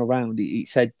the final round, he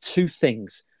said two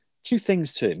things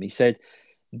to him. He said,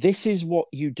 this is what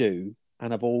you do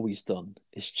and have always done.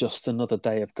 It's just another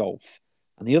day of golf.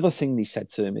 And the other thing he said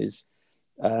to him is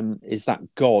that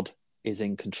God is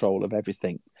in control of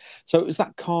everything. So it was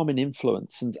that calming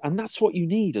influence, and that's what you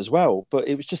need as well. But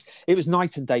it was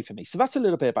night and day for me. So that's a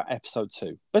little bit about episode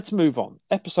 2. Let's move on.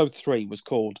 Episode 3 was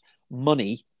called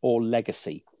Money or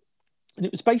Legacy, and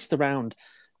it was based around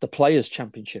the Players'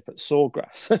 Championship at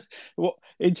Sawgrass. What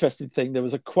interesting thing, there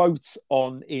was a quote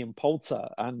on Ian Poulter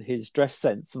and his dress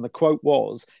sense, and the quote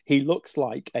was, he looks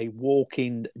like a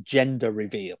walking gender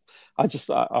reveal. I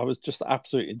was just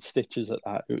absolutely in stitches at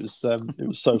that. It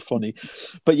was so funny.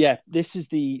 But yeah, this is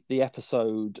the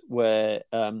episode where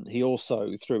he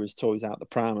also threw his toys out the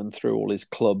pram and threw all his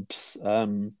clubs.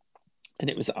 And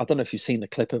it was, I don't know if you've seen the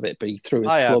clip of it, but he threw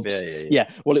his clubs. Yeah.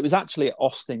 Well, it was actually at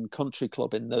Austin Country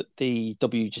Club in the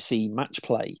WGC match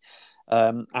play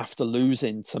after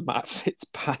losing to Matt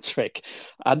Fitzpatrick.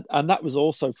 And that was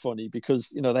also funny because,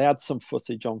 they had some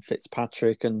footage on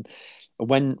Fitzpatrick, and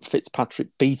when Fitzpatrick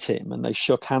beat him and they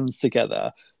shook hands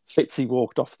together, Fitzy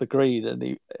walked off the green and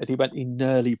he went, he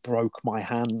nearly broke my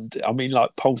hand. I mean,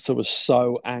 like, Poulter was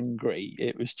so angry.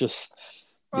 It was just...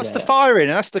 Well, that's the firing,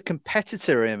 and that's the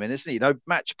competitor in him, isn't he?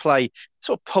 Match play, that's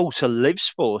what Poulter lives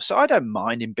for. So I don't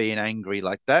mind him being angry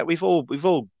like that. We've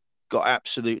all got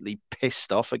absolutely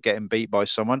pissed off at getting beat by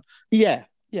someone. Yeah,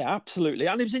 absolutely.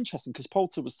 And it was interesting because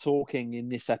Poulter was talking in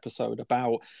this episode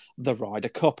about the Ryder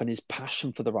Cup and his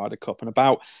passion for the Ryder Cup, and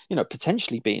about,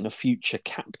 potentially being a future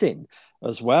captain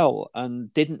as well,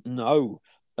 and didn't know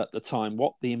at the time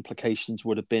what the implications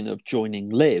would have been of joining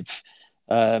Liv.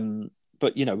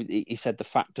 But, he said the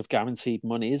fact of guaranteed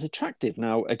money is attractive.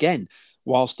 Now, again,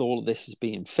 whilst all of this is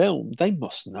being filmed, they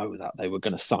must know that they were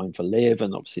going to sign for Liv,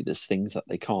 and obviously there's things that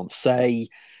they can't say.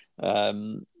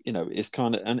 It's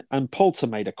kind of... And Poulter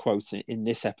made a quote in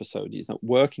this episode, is that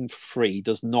working for free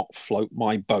does not float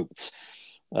my boat.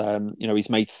 He's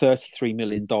made $33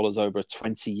 million over a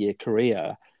 20-year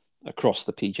career across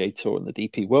the PGA Tour and the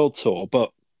DP World Tour,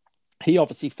 but he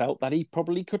obviously felt that he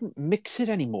probably couldn't mix it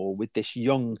anymore with this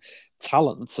young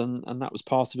talent, and that was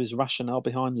part of his rationale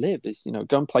behind LIV, is, you know,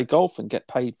 go and play golf and get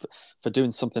paid for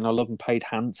doing something I love and paid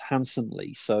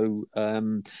handsomely. So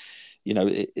you know,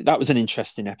 that was an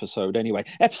interesting episode. Anyway,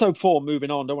 episode 4, moving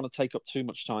on, don't want to take up too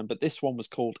much time, but this one was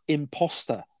called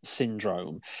Imposter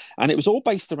Syndrome, and it was all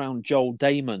based around Joel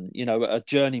Dahmen, you know, a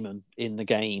journeyman in the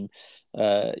game,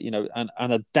 you know, and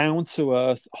a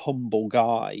down-to-earth, humble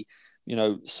guy, you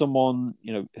know, someone,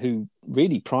 you know, who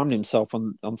really primed himself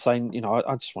on saying, you know,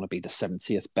 I just want to be the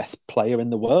 70th best player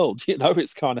in the world. You know,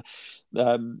 it's kind of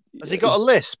has he got a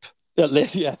lisp? Yeah,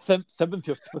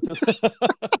 70th.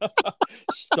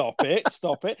 Stop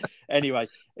it. Anyway,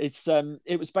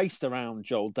 it was based around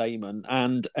Joel Dahmen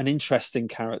and an interesting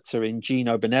character in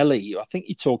Gino Bonelli. I think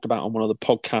he talked about on one of the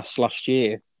podcasts last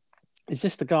year. Is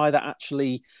this the guy that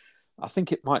actually, I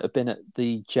think it might have been at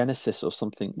the Genesis or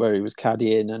something, where he was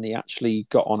caddying and he actually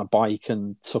got on a bike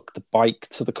and took the bike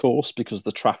to the course because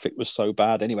the traffic was so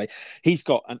bad. Anyway, he's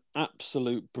got an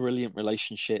absolute brilliant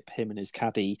relationship, him and his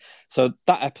caddy. So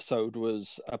that episode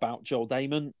was about Joel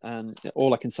Dahmen, and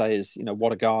all I can say is, you know,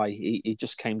 what a guy. He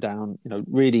just came down, you know,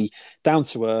 really down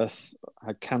to earth,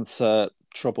 had cancer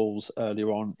troubles earlier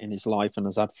on in his life and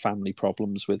has had family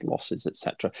problems with losses,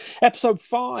 etc. Episode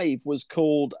 5 was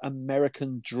called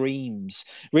American Dreams,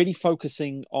 really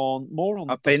focusing on more on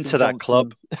I've been to that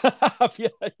club.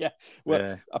 yeah.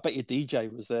 Well, I bet your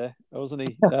DJ was there, wasn't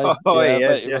he?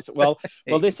 Yes. Well,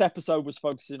 this episode was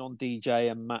focusing on DJ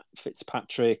and Matt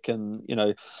Fitzpatrick, and, you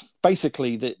know,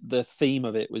 basically the theme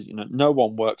of it was, you know, no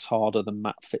one works harder than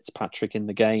Matt Fitzpatrick in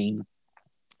the game.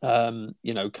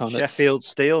 You know, kind of Sheffield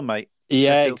Steel, mate.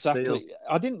 Yeah, exactly.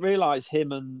 I didn't realise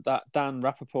him and that Dan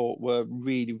Rappaport were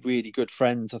really, really good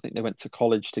friends. I think they went to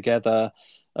college together.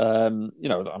 You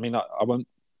know, I mean, I won't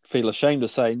feel ashamed of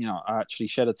saying, you know, I actually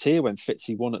shed a tear when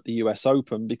Fitzy won at the US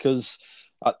Open, because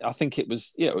I think it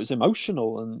was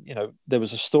emotional, and, you know, there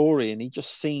was a story, and he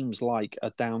just seems like a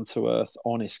down-to-earth,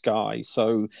 honest guy.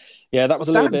 So, yeah, that was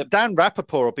a little bit... Dan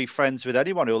Rappaport will be friends with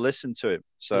anyone who'll listen to him,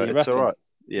 so it's all right.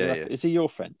 Yeah. Is he your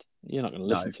friend? You're not going to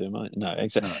listen to him, right? No,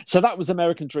 exactly. No. So that was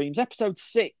American Dreams. Episode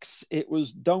 6, it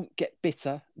was Don't Get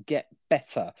Bitter, Get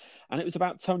Better. And it was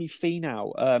about Tony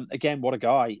Finau. Again, what a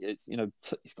guy. It's, you know,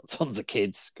 he's got tons of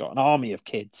kids, got an army of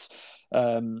kids.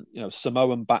 You know,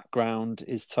 Samoan background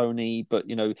is Tony. But,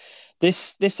 you know,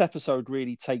 this episode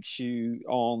really takes you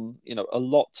on, you know, a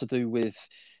lot to do with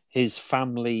his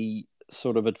family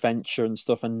sort of adventure and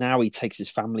stuff. And now he takes his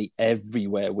family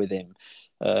everywhere with him.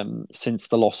 Since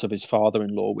the loss of his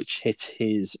father-in-law, which hit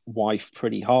his wife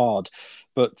pretty hard.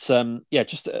 But yeah,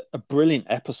 just a brilliant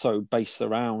episode based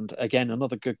around, again,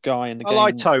 another good guy in the game. I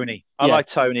like Tony. I like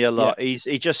Tony a lot. Yeah.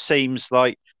 He just seems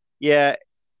like,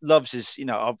 loves his, you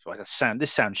know,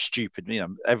 this sounds stupid. You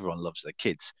know, everyone loves their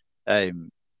kids, I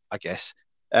guess.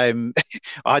 I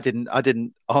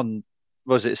didn't on,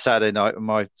 was it Saturday night when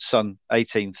my son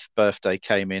 18th birthday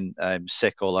came in,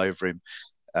 sick all over him.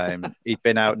 He'd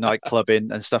been out night clubbing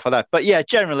and stuff like that. But yeah,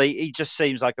 generally, he just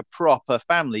seems like a proper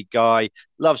family guy,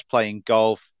 loves playing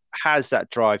golf, has that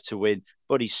drive to win,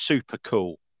 but he's super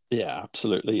cool. Yeah,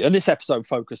 absolutely. And this episode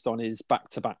focused on his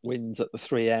back-to-back wins at the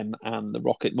 3M and the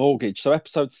Rocket Mortgage. So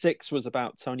episode 6 was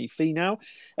about Tony Finau.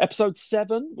 Episode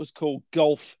 7 was called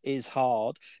Golf is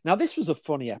Hard. Now, this was a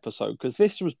funny episode because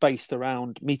this was based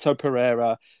around Mito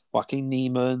Pereira, Joaquin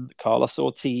Niemann, Carlos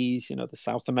Ortiz, you know, the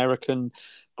South American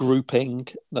grouping,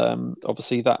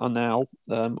 obviously that are now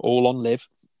all on LIV.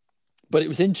 But it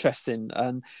was interesting,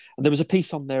 and there was a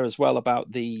piece on there as well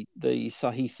about the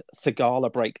Sahith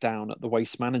Theegala breakdown at the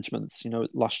Waste Management. You know,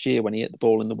 last year when he hit the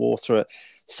ball in the water at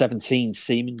 17,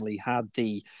 seemingly had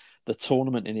the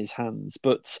tournament in his hands.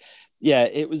 But yeah,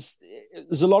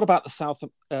 there's a lot about the South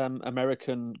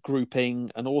American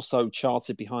grouping, and also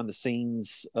charted behind the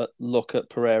scenes look at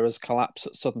Pereira's collapse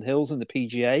at Southern Hills in the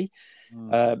PGA.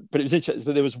 But it was interesting.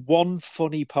 But there was one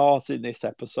funny part in this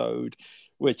episode,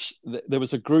 which there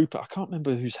was a group, I can't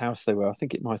remember whose house they were. I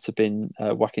think it might have been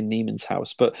Joaquin Niemann's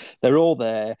house, but they're all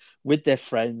there with their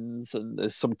friends, and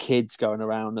there's some kids going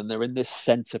around, and they're in this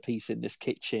centerpiece in this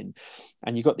kitchen,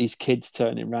 and you've got these kids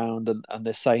turning around, and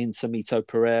they're saying to Mito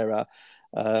Pereira,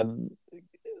 one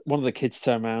of the kids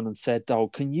turned around and said, "Oh,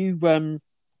 can you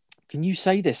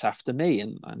say this after me?"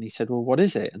 And he said, "Well, what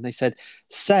is it?" And they said,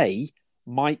 "Say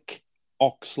Mike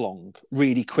Oxlong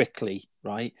really quickly,"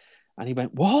 right? And he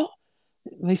went, "What?"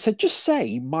 And they said, "Just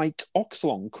say Mike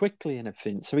Oxlong quickly," and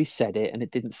everything. So he said it, and it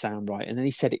didn't sound right. And then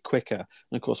he said it quicker.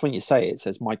 And of course, when you say it, it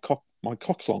says Mike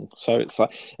Oxlong. So it's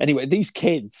like, anyway, these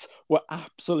kids were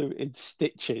absolute in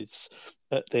stitches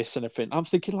at this and everything. I'm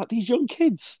thinking, like, these young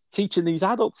kids teaching these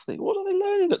adults things, what are they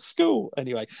learning playing at school.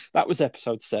 Anyway, that was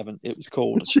episode 7. It was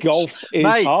called Golf is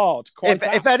Mate, Hard.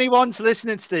 If anyone's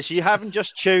listening to this, you haven't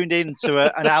just tuned into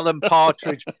an Alan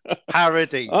Partridge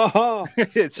parody.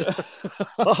 It's,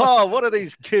 what are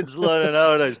these kids learning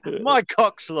nowadays? My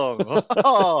cock's long.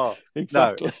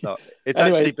 Exactly. No, it's not. It's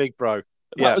anyway, actually Big Bro.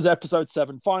 That was episode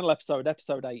 7. Final episode.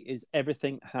 Episode 8 is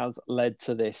Everything Has Led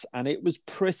to This. And it was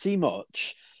pretty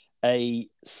much a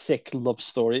sick love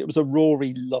story. It was a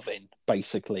Rory loving,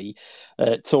 basically.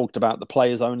 Talked about the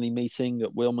players only meeting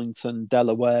at Wilmington,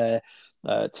 Delaware.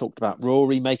 Talked about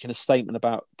Rory making a statement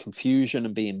about confusion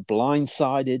and being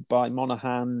blindsided by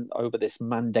Monahan over this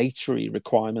mandatory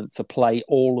requirement to play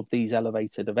all of these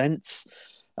elevated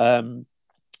events.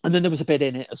 And then there was a bit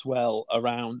in it as well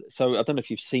around, so I don't know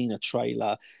if you've seen a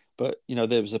trailer, but, you know,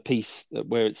 there was a piece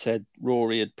where it said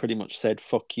Rory had pretty much said,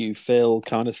 fuck you, Phil,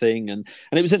 kind of thing. And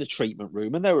it was in a treatment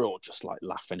room and they were all just like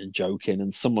laughing and joking.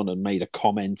 And someone had made a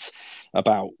comment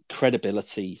about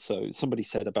credibility. So somebody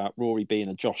said about Rory being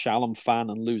a Josh Allen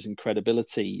fan and losing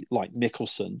credibility like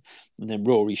Mickelson. And then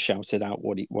Rory shouted out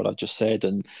what I just said.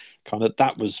 And kind of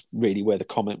that was really where the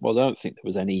comment was. I don't think there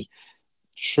was any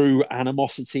true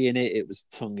animosity in it. It was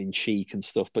tongue-in-cheek and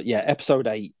stuff. But yeah, episode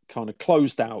 8 kind of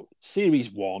closed out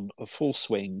series 1 of full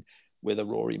swing with a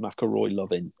Rory McIlroy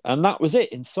loving. And that was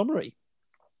it in summary.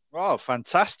 Oh,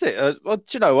 fantastic. Well, do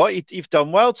you know what? You've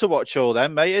done well to watch all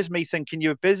them, mate. It's me thinking you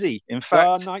were busy. In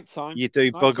fact, nighttime. You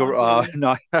do bugger. Oh,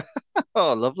 no.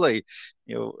 Oh, lovely.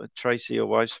 Tracy, your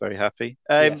wife's very happy.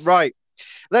 Yes. Right.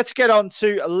 Let's get on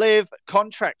to live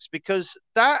contracts, because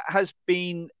that has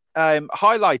been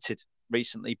highlighted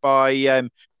recently by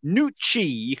Nucci.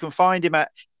 You can find him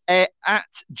at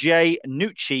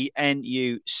jnucci,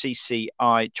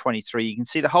 NUCCI 23. You can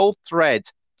see the whole thread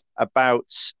about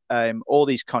all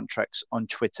these contracts on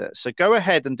Twitter. So go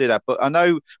ahead and do that. But I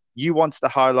know you wanted to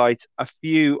highlight a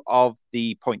few of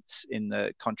the points in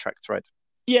the contract thread.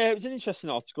 Yeah, it was an interesting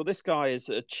article. This guy is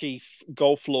a chief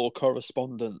golf law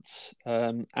correspondent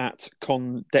at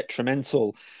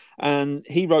Condetrimental, and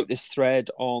he wrote this thread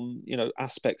on, you know,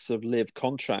 aspects of live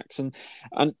contracts, and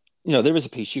you know, there is a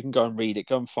piece, you can go and read it,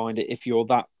 go and find it if you're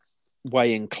that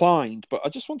way inclined. But I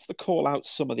just wanted to call out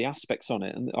some of the aspects on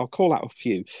it, and I'll call out a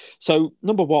few. So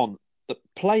number one, the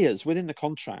players within the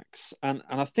contracts, and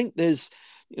I think there's,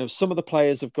 you know, some of the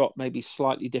players have got maybe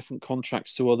slightly different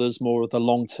contracts to others, more of the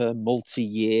long-term,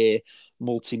 multi-year,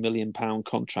 multi-million-pound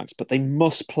contracts, but they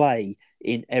must play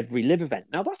in every live event.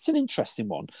 Now, that's an interesting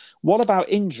one. What about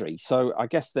injury? So I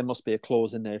guess there must be a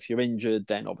clause in there. If you're injured,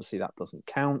 then obviously that doesn't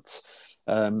count.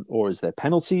 Or is there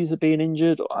penalties of being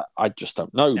injured? I just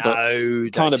don't know. No,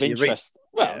 but kind of interest.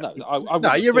 Well, no,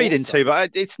 no, you're reading too,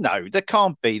 but it's no, there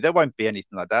can't be. There won't be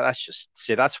anything like that.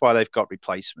 That's why they've got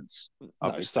replacements. No,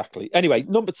 exactly. Anyway,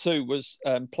 number 2 was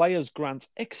players grant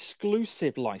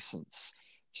exclusive license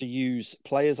to use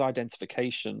players'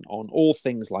 identification on all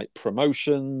things like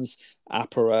promotions,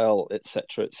 apparel,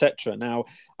 etc., etc. Now,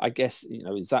 I guess, you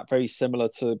know, is that very similar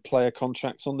to player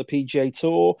contracts on the PGA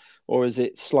Tour, or is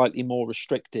it slightly more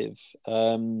restrictive?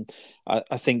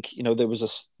 I think, you know, there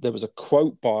was a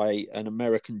quote by an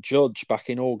American judge back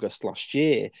in August last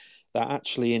year that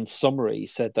actually, in summary,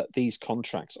 said that these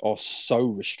contracts are so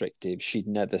restrictive she'd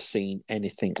never seen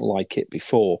anything like it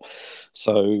before.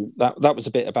 So that was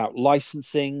a bit about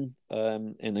licensing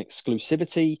and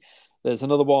exclusivity. There's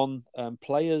another one.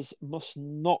 Players must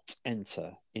not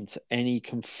enter into any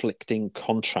conflicting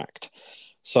contract.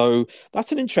 So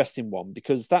that's an interesting one,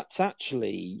 because that's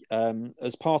actually,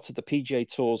 as part of the PGA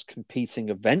Tour's competing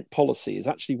event policy, is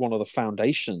actually one of the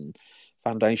foundations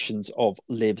of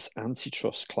LIV's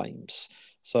antitrust claims.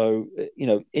 So, you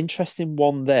know, interesting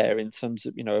one there in terms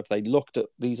of, you know, if they looked at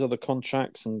these other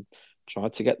contracts and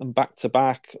tried to get them back to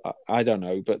back, I don't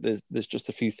know, but there's just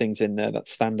a few things in there that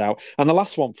stand out. And the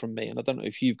last one from me, and I don't know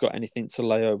if you've got anything to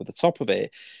lay over the top of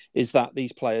it, is that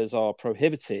these players are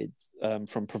prohibited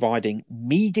from providing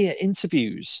media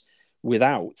interviews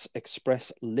without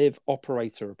express live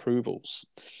operator approvals.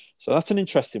 So that's an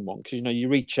interesting one, because, you know, you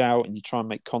reach out and you try and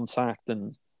make contact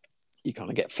and you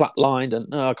kind of get flatlined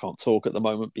and I can't talk at the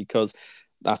moment, because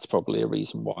that's probably a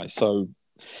reason why. So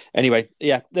anyway,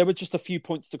 yeah, there were just a few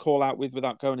points to call out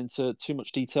without going into too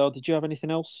much detail. Did you have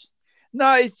anything else?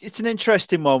 No, it's an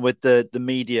interesting one with the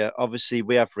media. Obviously,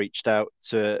 we have reached out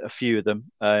to a few of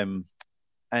them, and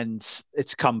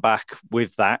it's come back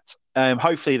with that.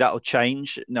 Hopefully that'll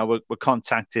change. Now we're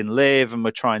contacting Liv and we're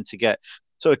trying to get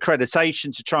sort of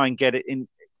accreditation to try and get it in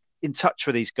touch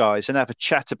with these guys and have a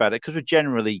chat about it, because we're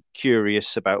generally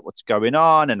curious about what's going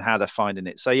on and how they're finding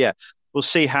it. So yeah, we'll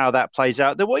see how that plays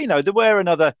out. There were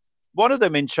another one of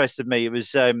them interested me. It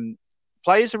was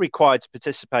players are required to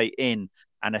participate in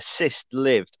and assist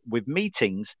Liv with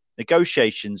meetings,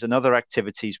 negotiations, and other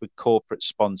activities with corporate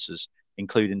sponsors,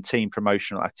 including team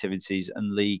promotional activities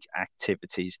and league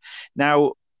activities.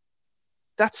 Now,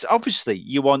 that's obviously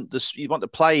you want the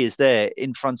players there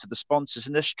in front of the sponsors,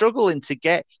 and they're struggling to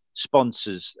get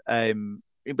sponsors.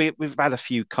 We've had a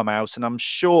few come out, and I'm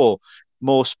sure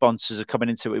more sponsors are coming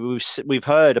into it. We've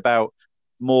heard about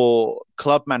more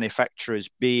club manufacturers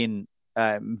being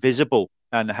visible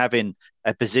and having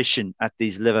a position at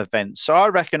these live events. So I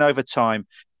reckon over time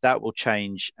that will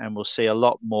change, and we'll see a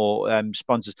lot more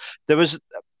sponsors.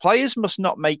 Players must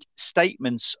not make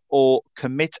statements or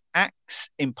commit acts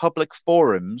in public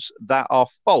forums that are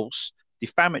false,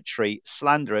 defamatory,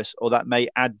 slanderous, or that may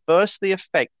adversely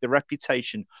affect the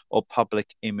reputation or public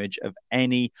image of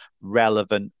any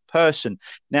relevant person.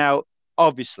 Now,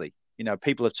 obviously,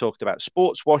 people have talked about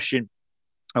sports washing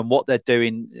and what they're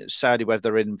doing, Saudi, whether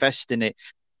they're investing it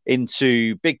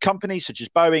into big companies such as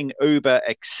Boeing, Uber,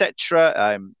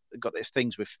 etc. Got these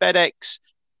things with FedEx,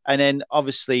 and then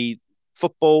obviously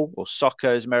football, or soccer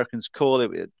as Americans call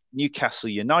it, Newcastle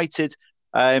United.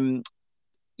 They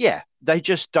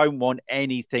just don't want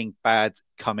anything bad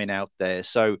coming out there.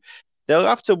 So they'll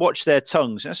have to watch their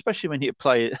tongues, especially when you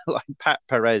play like Pat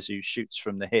Perez, who shoots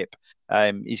from the hip.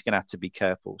 He's going to have to be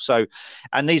careful. So,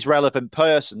 and these relevant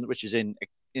person, which is in,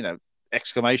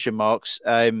 exclamation marks,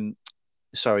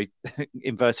 sorry,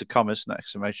 inverted commas, not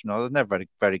exclamation. I was never very,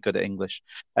 very good at English.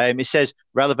 It says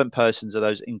relevant persons are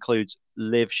those includes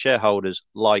Liv shareholders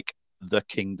like the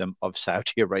Kingdom of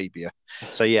Saudi Arabia.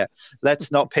 So yeah,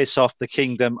 let's not piss off the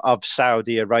Kingdom of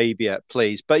Saudi Arabia,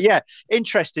 please. But yeah,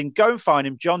 interesting. Go and find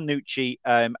him, John Nucci,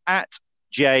 at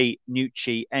J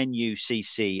Nucci,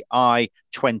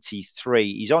 NUCCI23.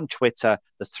 He's on Twitter.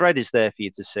 The thread is there for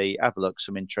you to see. Have a look.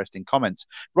 Some interesting comments.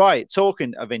 Right.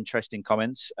 Talking of interesting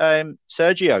comments,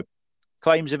 Sergio,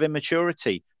 claims of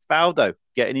immaturity. Faldo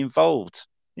getting involved.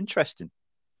 Interesting.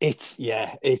 It's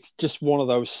just one of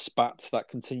those spats that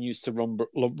continues to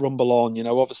rumble on.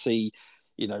 Obviously,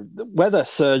 whether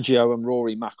Sergio and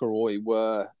Rory McIlroy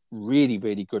were really,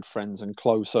 really good friends and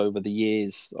close over the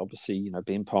years, obviously,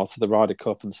 being part of the Ryder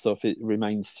Cup and stuff, it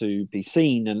remains to be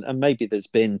seen. And maybe there's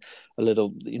been a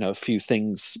little, a few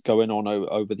things going on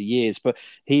over the years, but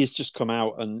he's just come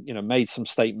out and, made some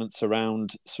statements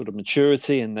around sort of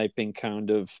maturity, and they've been kind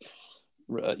of,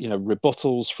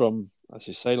 rebuttals from, as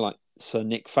you say, like Sir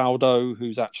Nick Faldo,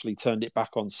 who's actually turned it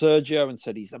back on Sergio and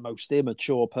said he's the most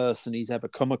immature person he's ever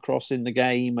come across in the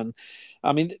game. And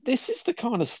I mean, this is the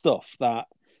kind of stuff that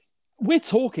we're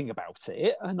talking about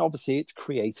it, and obviously it's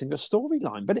creating a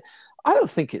storyline, but I don't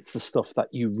think it's the stuff that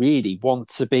you really want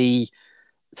to be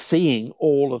seeing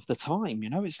all of the time.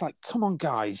 It's like, come on,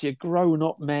 guys, you're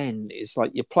grown-up men. It's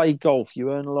like you play golf,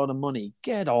 you earn a lot of money,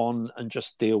 get on and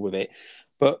just deal with it.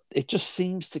 But it just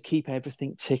seems to keep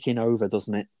everything ticking over,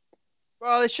 doesn't it?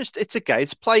 Well, it's a game,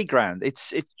 it's playground.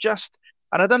 It's just,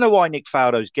 and I don't know why Nick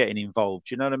Faldo's getting involved.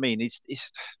 You know what I mean? He's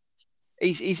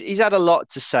had a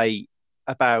lot to say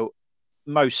about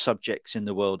most subjects in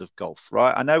the world of golf,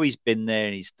 right? I know he's been there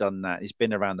and he's done that. He's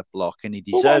been around the block, and he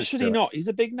deserves. Well, why should he not? He's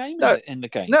a big name in the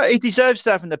game. No, he deserves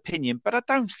to have an opinion, but I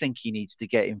don't think he needs to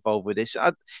get involved with this.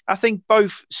 I think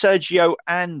both Sergio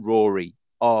and Rory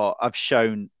have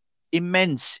shown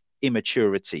immense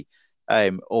immaturity,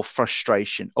 or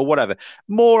frustration, or whatever.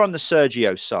 More on the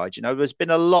Sergio side, there's been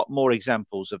a lot more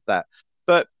examples of that.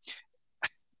 But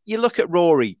you look at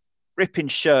Rory ripping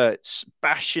shirts,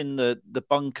 bashing the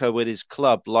bunker with his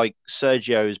club, like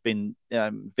Sergio has been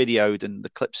videoed, and the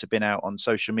clips have been out on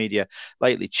social media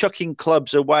lately, chucking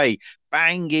clubs away,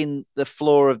 banging the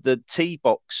floor of the tee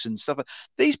box and stuff.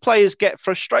 These players get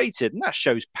frustrated, and that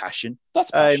shows passion.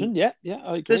 That's passion. Yeah,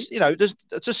 I agree. There's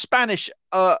the Spanish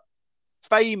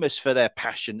famous for their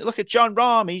passion. Look at Jon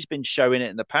Rahm. He's been showing it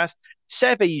in the past.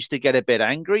 Seve used to get a bit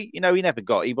angry.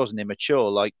 He wasn't immature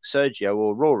like Sergio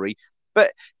or Rory.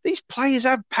 But these players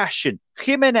have passion.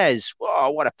 Jimenez,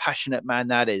 what a passionate man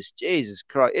that is. Jesus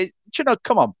Christ.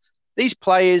 Come on. These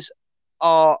players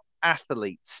are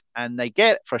athletes, and they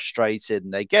get frustrated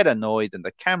and they get annoyed, and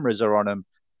the cameras are on them.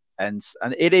 And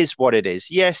it is what it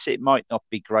is. Yes, it might not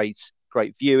be great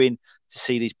viewing to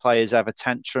see these players have a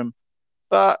tantrum,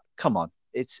 but come on.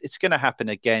 It's going to happen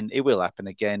again. It will happen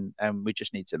again, and we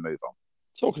just need to move on.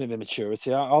 Talking of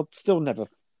immaturity, I'll still never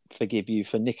forgive you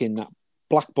for nicking that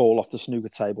black ball off the snooker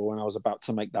table when I was about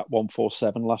to make that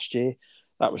 147 last year.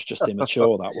 That was just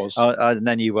immature, that was. And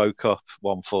then you woke up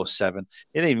 147.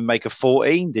 You didn't even make a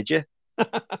 14, did you?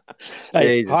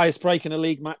 Hey, highest break in a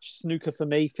league match, snooker for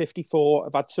me, 54.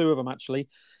 I've had two of them, actually.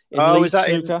 Is that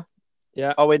snooker?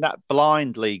 Yeah. Oh, in that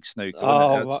blind league snooker.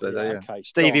 Okay.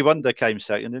 Stevie Wonder came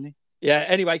second, didn't he? Yeah,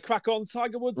 anyway, crack on.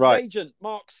 Tiger Woods' agent,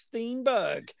 Mark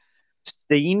Steenberg.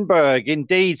 Steenberg,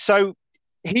 indeed. So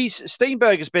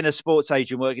Steenberg has been a sports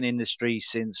agent working in the industry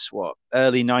since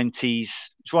early 90s.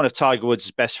 He's one of Tiger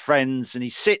Woods' best friends, and he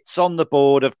sits on the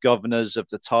board of governors of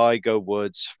the Tiger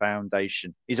Woods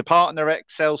Foundation. He's a partner at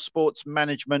Excel Sports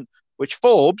Management, which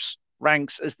Forbes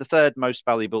ranks as the third most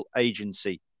valuable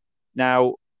agency.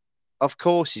 Now, of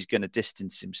course, he's going to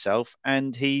distance himself,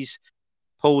 and he's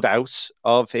pulled out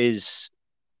of his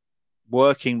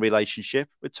working relationship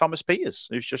with Thomas Pieters,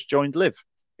 who's just joined LIV.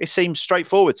 It seems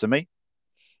straightforward to me.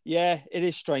 Yeah, it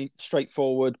is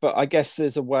straightforward, but I guess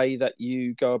there's a way that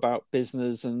you go about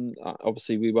business, and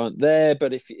obviously we weren't there,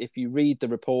 but if you read the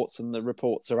reports and the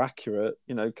reports are accurate,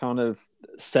 kind of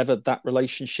severed that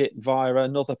relationship via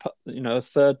another, a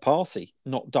third party,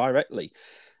 not directly.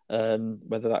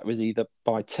 Whether that was either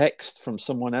by text from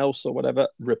someone else or whatever,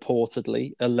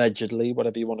 reportedly, allegedly,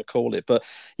 whatever you want to call it. But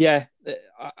yeah,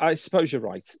 I suppose you're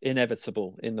right.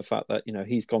 Inevitable in the fact that,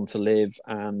 he's gone to LIV,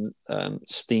 and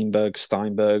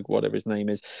Steinberg, whatever his name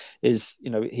is,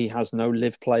 he has no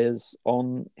LIV players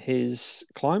on his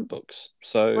client books.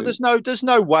 So there's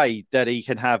no way that he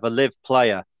can have a LIV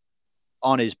player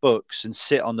on his books and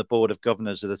sit on the board of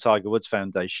governors of the Tiger Woods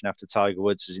Foundation after Tiger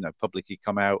Woods has, publicly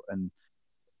come out and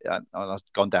I've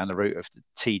gone down the route of the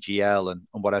TGL and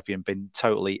what have you, and been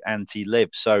totally anti-LIV.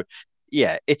 So,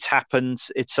 yeah, it's happened.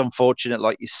 It's unfortunate,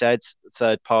 like you said.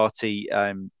 Third party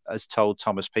has told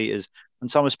Thomas Pieters, and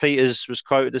Thomas Pieters was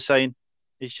quoted as saying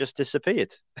he's just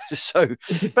disappeared.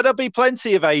 But there'll be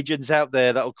plenty of agents out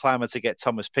there that'll clamour to get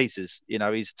Thomas Pieters.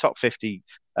 He's a top 50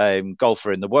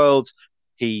 golfer in the world.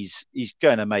 He's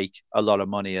going to make a lot of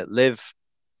money at LIV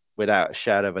without a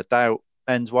shadow of a doubt.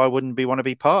 And why wouldn't we want to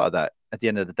be part of that? At the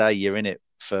end of the day, you're in it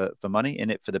for money, in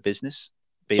it for the business,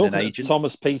 being an agent.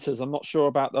 Thomas Pieters, I'm not sure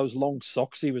about those long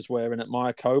socks he was wearing at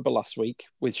Mayakoba last week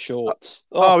with shorts.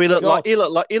 He looked like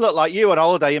you on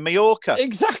holiday in Mallorca.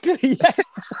 Exactly. Yeah.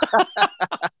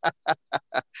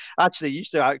 Actually, you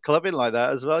used to out clubbing like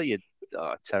that as well. You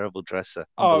terrible dresser.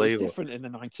 Oh, it was different in the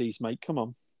 90s, mate. Come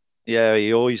on. Yeah,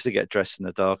 you all used to get dressed in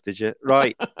the dark, did you?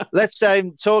 Right. Let's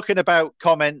talking about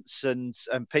comments and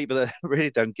people that really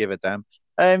don't give a damn.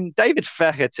 David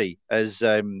Flaherty has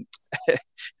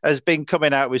been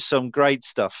coming out with some great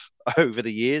stuff over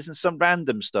the years and some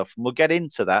random stuff, and we'll get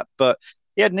into that. But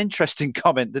he had an interesting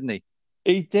comment, didn't he?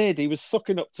 He did. He was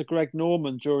sucking up to Greg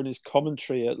Norman during his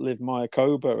commentary at LIV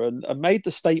Mayakoba and made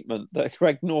the statement that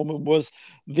Greg Norman was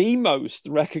the most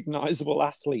recognisable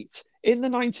athlete in the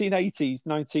 1980s,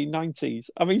 1990s.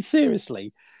 I mean,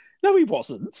 seriously. No, he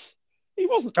wasn't. He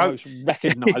wasn't the most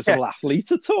recognisable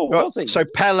athlete at all, was he? So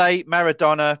Pele,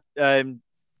 Maradona,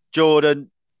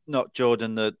 Jordan, not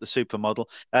Jordan, the supermodel,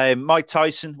 Mike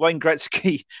Tyson, Wayne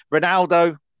Gretzky,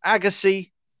 Ronaldo,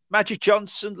 Agassi, Magic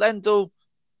Johnson, Lendl,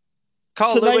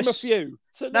 Carl Lewis, name a few.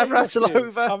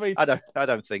 Navratilova. I mean, I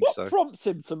don't think what so. What prompts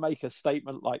him to make a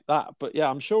statement like that? But yeah,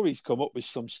 I'm sure he's come up with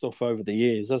some stuff over the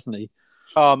years, hasn't he?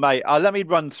 Oh, mate, let me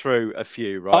run through a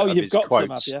few, right? Oh, you've got some,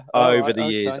 have you? Over the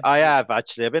years. I have,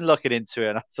 actually. I've been looking into it,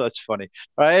 and I thought it's funny.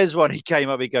 Right, here's one. He came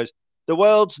up, he goes, the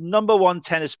world's number one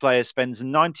tennis player spends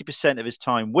 90% of his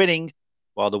time winning,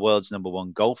 while the world's number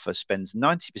one golfer spends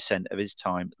 90% of his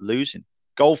time losing.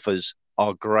 Golfers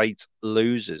are great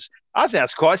losers. I think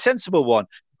that's quite a sensible one.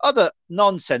 Other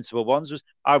non-sensible ones was,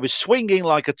 I was swinging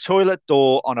like a toilet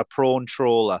door on a prawn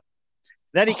trawler.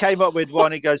 Then he came up with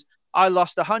one, he goes, I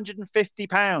lost 150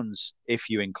 pounds if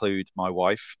you include my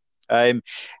wife. And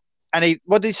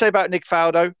what did he say about Nick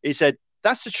Faldo? He said,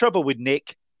 that's the trouble with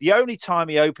Nick. The only time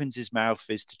he opens his mouth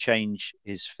is to change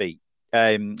his feet,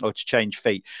 or to change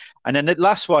feet. And then the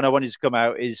last one I wanted to come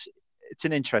out is, it's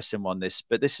an interesting one,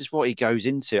 but this is what he goes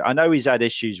into. I know he's had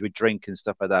issues with drink and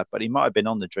stuff like that, but he might have been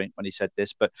on the drink when he said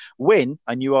this. But win,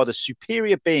 and you are the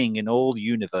superior being in all the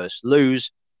universe.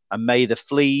 Lose, and may the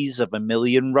fleas of a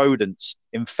million rodents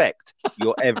infect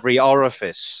your every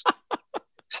orifice.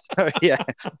 So, yeah,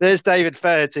 there's David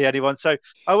Flaherty, anyone. So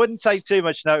I wouldn't take too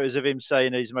much notice of him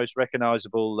saying he's the most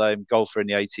recognisable golfer in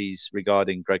the 80s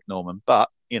regarding Greg Norman, but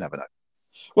you never know.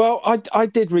 Well, I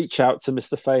did reach out to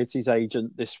Mr. Flaherty's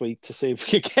agent this week to see if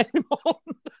we could get him on.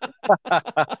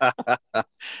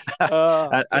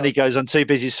 And he goes, I'm too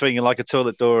busy swinging like a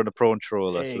toilet door on a prawn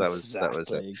trawler. Exactly. So that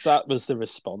was it. That was the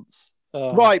response.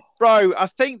 Right, bro. I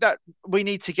think that we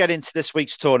need to get into this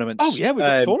week's tournaments. Oh, yeah, we've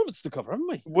got tournaments to cover, haven't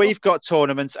we? We've got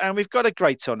tournaments, and we've got a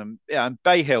great tournament. Yeah,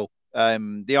 Bay Hill,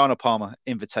 the Arnold Palmer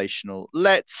Invitational.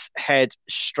 Let's head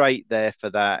straight there for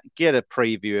that. Get a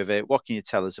preview of it. What can you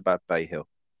tell us about Bay Hill?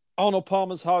 Arnold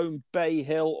Palmer's home, Bay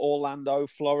Hill, Orlando,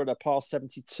 Florida, par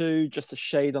 72, just a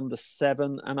shade under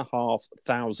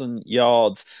 7,500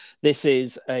 yards. This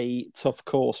is a tough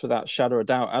course without shadow of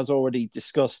doubt. As already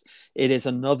discussed, it is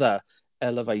another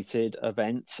elevated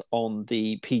event on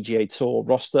the PGA Tour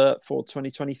roster for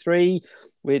 2023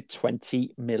 with $20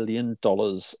 million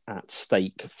at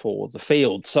stake for the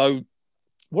field. So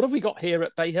what have we got here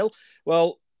at Bay Hill?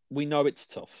 Well, we know it's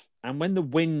tough. And when the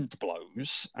wind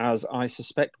blows, as I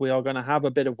suspect we are going to have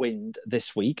a bit of wind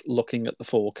this week, looking at the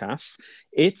forecast,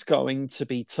 it's going to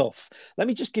be tough. Let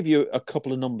me just give you a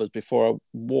couple of numbers before I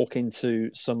walk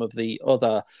into some of the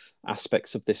other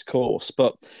aspects of this course.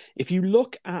 But if you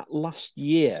look at last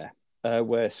year,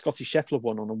 where Scotty Scheffler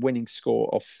won on a winning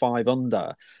score of 5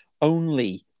 under,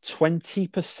 only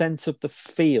 20% of the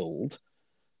field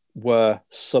were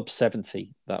sub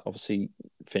 70. That obviously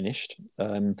finished.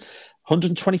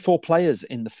 124 players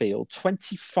in the field,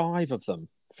 25 of them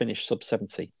finished sub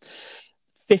 70.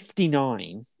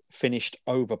 59 finished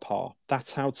over par.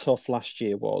 That's how tough last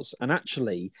year was. And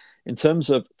actually, in terms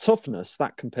of toughness,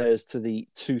 that compares to the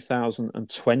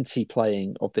 2020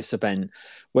 playing of this event,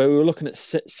 where we were looking at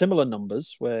similar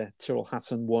numbers, where Tyrrell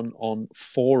Hatton won on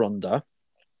 4 under.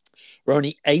 Where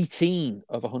only 18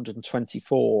 of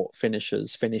 124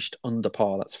 finishers finished under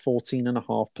par. That's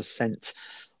 14.5%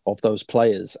 of those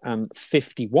players, and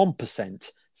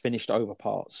 51% finished over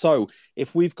par. So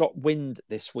if we've got wind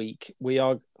this week, we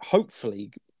are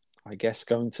hopefully, I guess,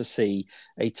 going to see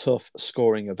a tough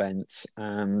scoring event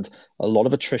and a lot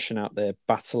of attrition out there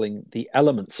battling the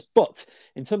elements. But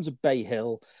in terms of Bay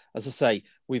Hill, as I say,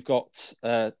 we've got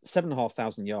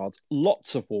 7,500 yards,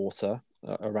 lots of water,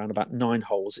 around about 9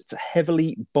 holes. It's a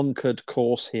heavily bunkered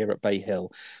course here at Bay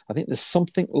Hill. I think there's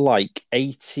something like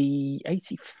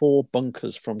 84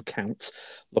 bunkers from count,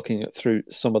 looking at through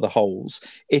some of the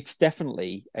holes. It's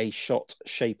definitely a shot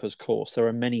shaper's course. There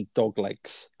are many dog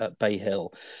legs at Bay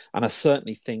Hill, and I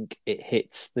certainly think it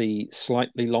hits the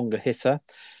slightly longer hitter.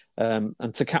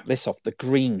 And to cap this off, the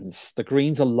greens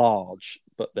are large,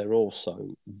 but they're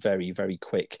also very, very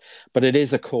quick. But it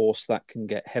is a course that can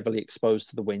get heavily exposed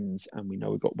to the winds, and we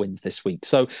know we've got winds this week.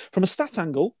 So from a stat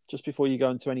angle, just before you go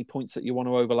into any points that you want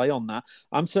to overlay on that,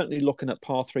 I'm certainly looking at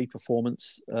par 3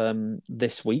 performance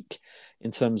this week in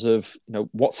terms of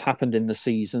what's happened in the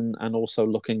season, and also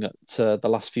looking at the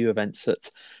last few events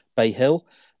at Bay Hill.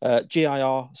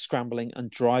 GIR, scrambling, and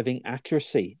driving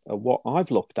accuracy are what I've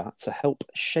looked at to help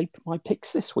shape my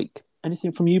picks this week.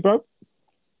 Anything from you, bro?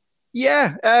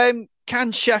 Yeah.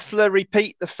 Can Scheffler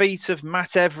repeat the feat of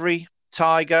Matt Every,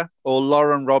 Tiger, or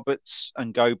Lauren Roberts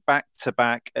and go back to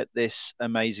back at this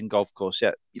amazing golf course?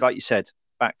 Yeah, like you said,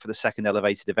 back for the second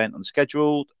elevated event on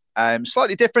schedule.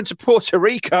 Slightly different to Puerto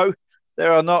Rico.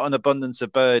 There are not an abundance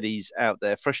of birdies out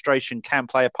there. Frustration can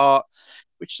play a part,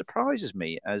 which surprises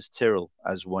me, as Tyrrell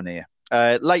has won here.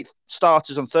 Late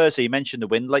starters on Thursday, you mentioned the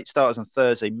wind. Late starters on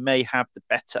Thursday may have the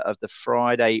better of the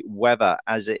Friday weather,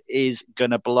 as it is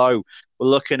going to blow. We're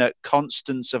looking at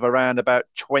constants of around about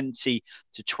 20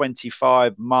 to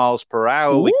 25 miles per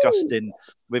hour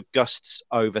with gusts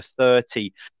over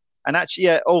 30. And actually,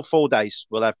 yeah, all 4 days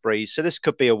we'll have breeze. So this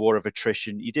could be a war of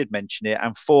attrition. You did mention it.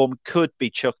 And form could be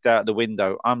chucked out the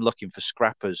window. I'm looking for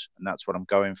scrappers, and that's what I'm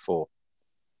going for.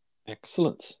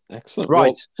 Excellent. Right.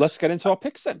 Well, let's get into our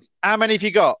picks then. How many have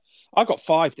you got? I've got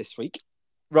 5 this week.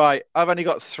 Right. I've only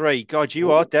got 3. God,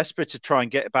 you are desperate to try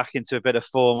and get back into a bit of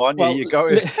form, aren't you? You're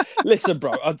going. Listen,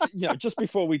 bro, just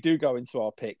before we do go into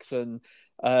our picks, and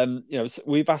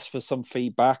we've asked for some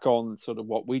feedback on sort of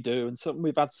what we do, and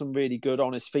we've had some really good,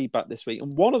 honest feedback this week.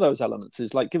 And one of those elements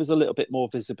is give us a little bit more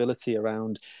visibility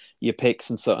around your picks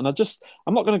and so. And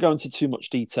I'm not going to go into too much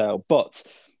detail, but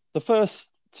the first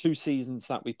 2 seasons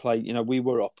that we played, we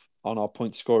were up on our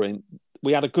point scoring.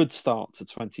 We had a good start to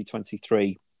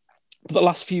 2023. But the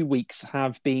last few weeks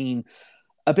have been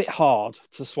a bit hard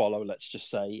to swallow, let's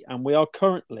just say. And we are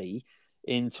currently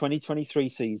in 2023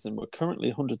 season, we're currently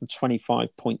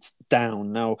 125 points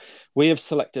down. Now, we have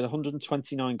selected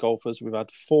 129 golfers. We've had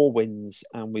 4 wins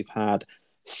and we've had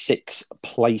 6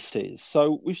 places.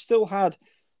 So we've still had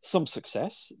some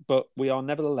success, but we are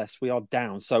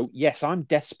down. So yes, I'm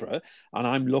desperate and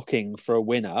I'm looking for a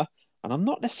winner, and I'm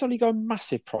not necessarily going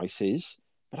massive prices,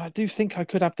 but I do think I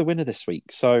could have the winner this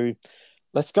week. So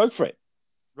let's go for it.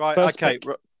 Right.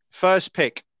 First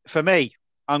pick for me,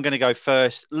 I'm going to go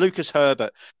first. Lucas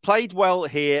Herbert played well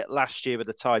here last year with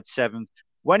the tied 7th.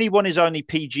 When he won his only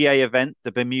PGA event,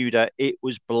 the Bermuda, it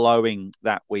was blowing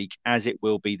that week, as it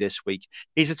will be this week.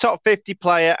 He's a top 50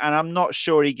 player, and I'm not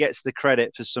sure he gets the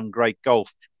credit for some great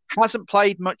golf. Hasn't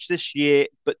played much this year,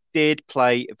 but did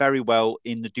play very well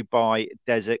in the Dubai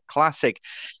Desert Classic.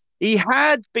 He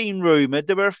had been rumoured.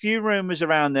 There were a few rumours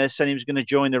around there saying he was going to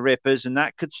join the Rippers, and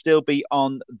that could still be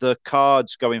on the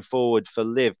cards going forward for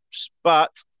Livs. But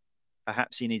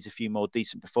perhaps he needs a few more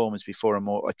decent performances before a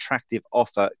more attractive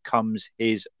offer comes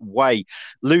his way.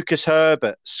 Lucas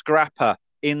Herbert, scrapper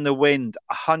in the wind,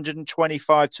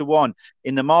 125 to 1.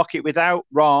 In the market without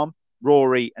Rahm,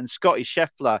 Rory, and Scotty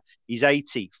Scheffler, he's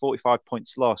 80, 45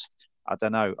 points lost. I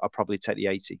don't know. I'll probably take the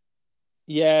 80.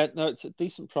 Yeah, no, it's a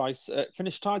decent price.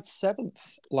 Finished tied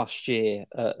 7th last year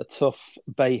at a tough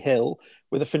Bay Hill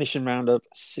with a finishing round of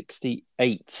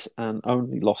 68 and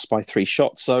only lost by 3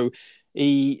 shots. So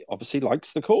he obviously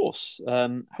likes the course.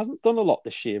 Hasn't done a lot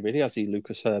this year, really, has he,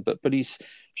 Lucas Herbert? But he's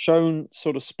shown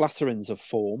sort of splatterings of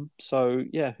form. So,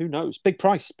 yeah, who knows? Big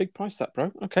price that,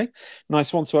 bro. Okay,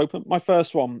 nice one to open. My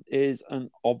first one is an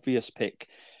obvious pick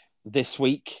this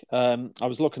week. I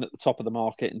was looking at the top of the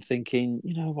market and thinking,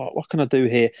 you know what can I do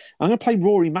here? I'm going to play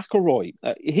Rory McIlroy.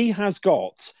 He has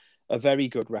got a very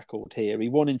good record here. He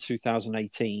won in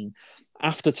 2018.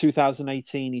 After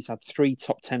 2018, he's had 3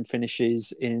 top 10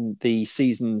 finishes in the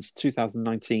seasons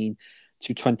 2019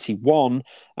 to 21,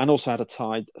 and also had a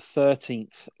tied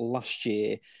 13th last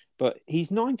year. But he's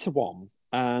 9 to 1.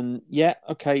 And yeah,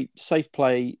 okay, safe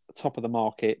play, top of the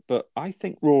market. But I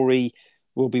think Rory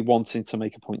will be wanting to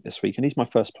make a point this week, and he's my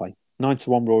first play. 9 to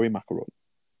 1, Rory McIlroy.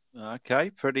 Okay,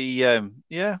 pretty. Yeah,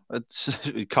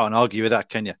 you can't argue with that,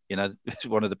 can you? You know, it's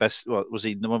one of the best. What was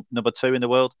he, number 2 in the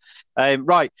world?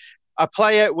 Right, a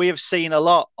player we have seen a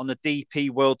lot on the DP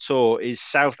World Tour is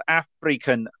South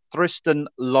African Tristan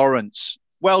Lawrence.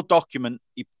 Well documented.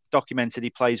 He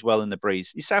plays well in the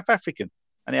breeze. He's South African,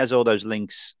 and he has all those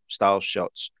links style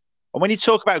shots. And when you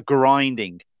talk about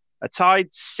grinding, a tied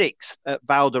 6th at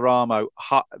Valderrama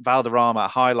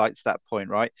highlights that point,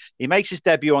 right? He makes his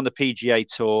debut on the PGA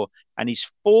Tour, and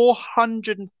he's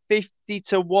 450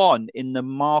 to 1 in the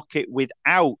market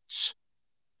without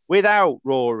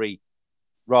Rory,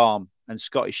 Rahm, and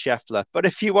Scotty Scheffler. But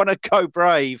if you want to go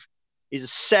brave,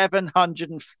 he's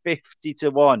 750 to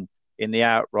 1 in the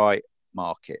outright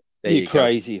market. There you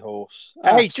crazy horse.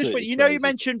 Hey, just what you know, you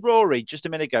mentioned Rory just a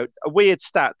minute ago. A weird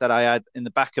stat that I had in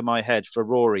the back of my head for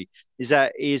Rory is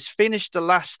that he's finished the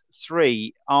last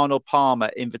 3 Arnold Palmer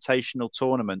Invitational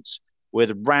tournaments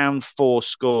with round 4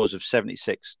 scores of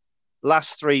 76.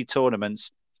 Last 3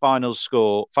 tournaments, final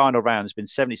round has been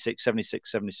 76,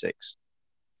 76, 76.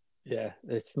 Yeah,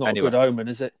 it's not a good omen,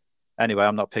 is it? Anyway,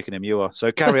 I'm not picking him. You are.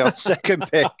 So carry on. Second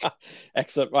pick.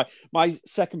 Excellent. Right. My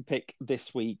second pick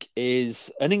this week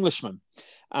is an Englishman,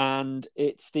 and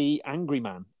it's the Angry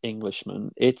Man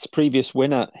Englishman. It's previous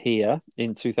winner here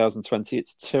in 2020.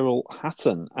 It's Tyrrell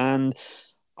Hatton. And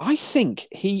I think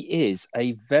he is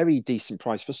a very decent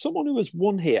price for someone who has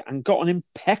won here and got an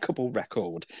impeccable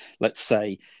record. Let's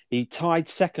say he tied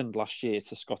 2nd last year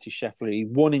to Scotty Scheffler. He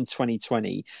won in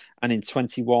 2020, and in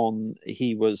 21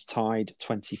 he was tied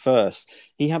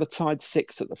 21st. He had a tied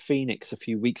 6th at the Phoenix a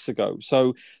few weeks ago.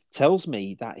 So tells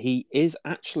me that he is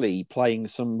actually playing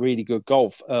some really good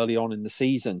golf early on in the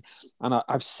season. And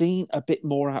I've seen a bit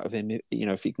more out of him. You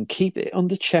know, if he can keep it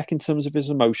under check in terms of his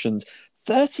emotions.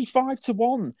 35 to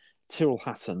 1 Tyrrell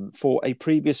Hatton for a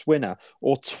previous winner,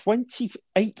 or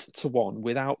 28 to 1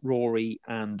 without Rory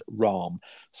and Rahm.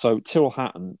 So Tyrrell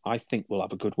Hatton, I think, will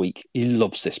have a good week. He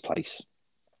loves this place.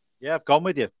 Yeah, I've gone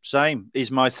with you. Same. He's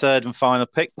my third and final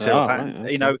pick. Tyrrell Hatton. Right,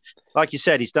 okay. You know, like you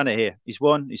said, he's done it here. He's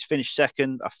won. He's finished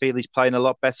 2nd. I feel he's playing a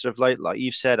lot better of late. Like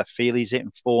you've said, I feel he's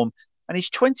hitting form. And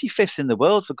he's 25th in the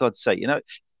world, for God's sake. You know,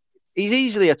 he's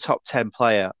easily a top 10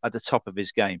 player at the top of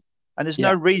his game. And there's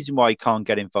no reason why he can't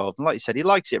get involved. And like you said, he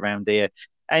likes it around here.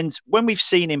 And when we've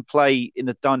seen him play in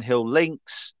the Dunhill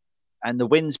Links and the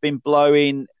wind's been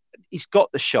blowing, he's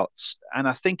got the shots. And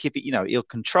I think if he'll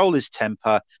control his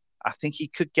temper, I think he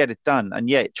could get it done. And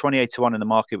yet 28 to 1 in the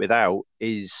market without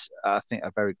is, I think,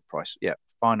 a very good price. Yeah,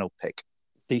 final pick.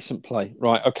 Decent play.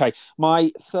 Right. Okay.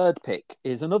 My third pick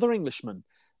is another Englishman,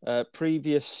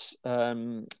 previous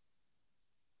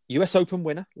US Open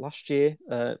winner last year,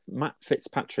 Matt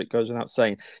Fitzpatrick, goes without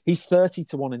saying. He's 30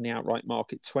 to 1 in the outright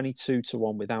market, 22 to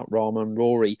 1 without Rahm and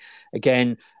Rory.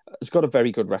 Again, has got a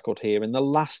very good record here. In the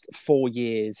last 4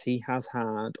 years, he has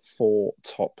had 4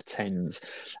 top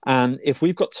 10s. And if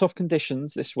we've got tough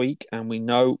conditions this week, and we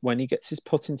know when he gets his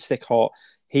putting stick hot,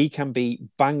 he can be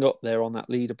bang up there on that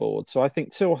leaderboard. So I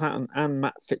think Tyrrell Hatton and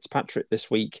Matt Fitzpatrick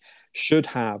this week should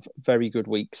have very good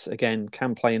weeks. Again,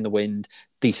 can play in the wind,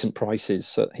 decent prices.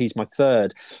 So he's my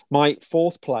third. My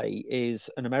fourth play is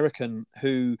an American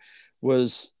who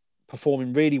was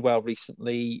performing really well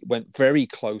recently, went very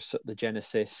close at the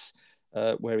Genesis,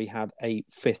 where he had a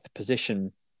 5th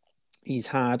position. He's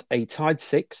had a tied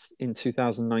 6th in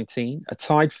 2019, a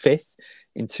tied 5th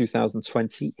in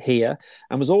 2020 here,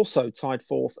 and was also tied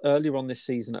 4th earlier on this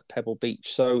season at Pebble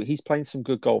Beach. So he's playing some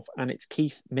good golf, and it's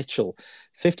Keith Mitchell,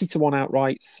 50-1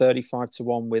 outright,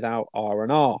 35-1 without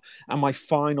R&R. And my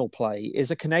final play is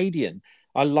a Canadian.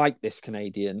 I like this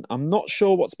Canadian. I'm not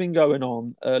sure what's been going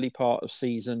on early part of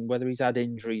season, whether he's had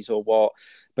injuries or what,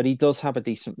 but he does have a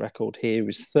decent record here. He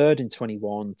was 3rd in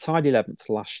 21, tied 11th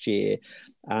last year,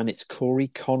 and it's Corey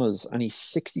Connors, and he's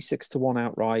 66-1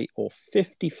 outright or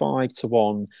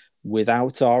 55-1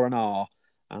 without R&R,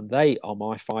 and they are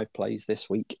my 5 plays this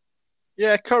week.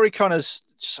 Yeah, Corey Connors,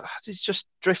 he's just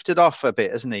drifted off a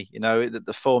bit, hasn't he? You know,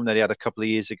 the form that he had a couple of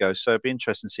years ago. So it'd be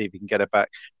interesting to see if he can get it back.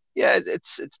 Yeah,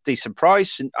 it's decent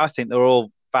price, and I think they're all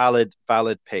valid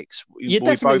picks. You're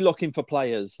definitely looking for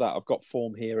players that have got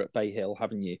form here at Bay Hill,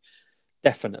 haven't you?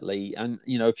 Definitely. And,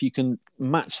 you know, if you can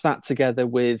match that together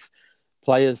with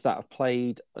players that have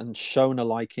played and shown a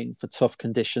liking for tough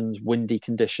conditions, windy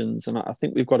conditions, and I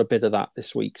think we've got a bit of that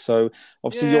this week. So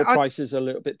obviously your price is a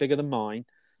little bit bigger than mine.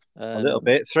 A little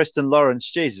bit. Thriston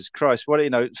Lawrence, Jesus Christ, what do you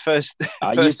know? First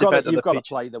you've got to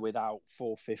play the without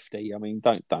 450. I mean,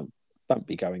 don't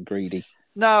be going greedy.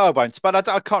 No, I won't. But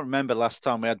I can't remember last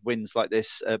time we had wins like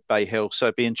this at Bay Hill. So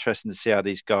it'd be interesting to see how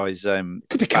these guys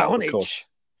could be carnage.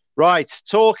 Right.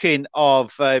 Talking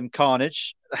of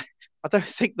carnage, I don't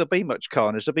think there'll be much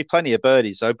carnage. There'll be plenty of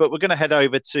birdies though. But we're going to head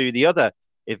over to the other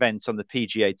event on the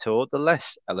PGA Tour, the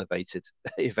less elevated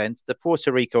event, the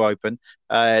Puerto Rico Open.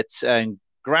 It's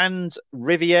Grand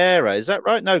Riviera. Is that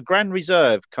right? No, Grand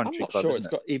Reserve Country Club. I'm not sure it's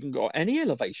even got any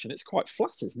elevation. It's quite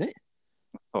flat, isn't it?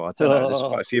 Oh, I don't know. There's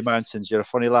quite a few mountains. You're a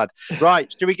funny lad.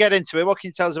 Right. Should we get into it? What can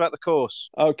you tell us about the course?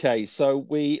 Okay. So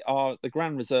we are the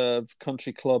Grand Reserve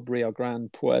Country Club, Rio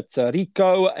Grande, Puerto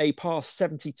Rico, a par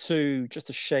 72, just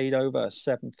a shade over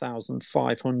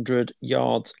 7,500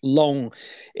 yards long.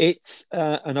 It's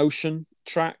an ocean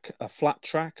track, a flat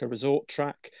track, a resort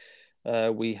track.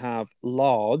 We have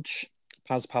large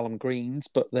Paspalum greens,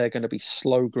 but they're going to be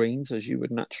slow greens, as you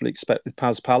would naturally expect with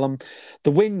Paspalum.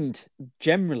 The wind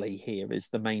generally here is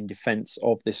the main defence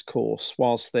of this course,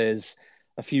 whilst there's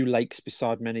a few lakes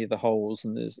beside many of the holes,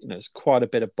 and there's quite a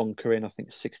bit of bunkering. I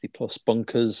think 60 plus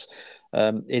bunkers.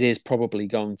 It is probably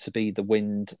going to be the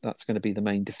wind that's going to be the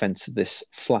main defence of this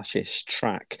flashish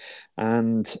track.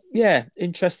 And yeah,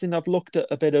 interesting. I've looked at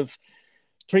a bit of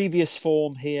previous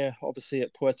form here, obviously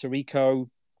at Puerto Rico,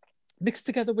 mixed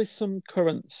together with some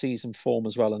current season form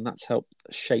as well, and that's helped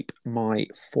shape my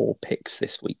 4 picks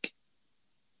this week.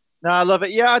 No, I love it.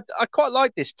 Yeah, I quite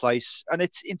like this place, and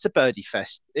it's a birdie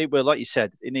fest. It will, like you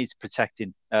said, it needs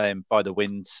protecting by the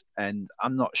winds, and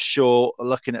I'm not sure,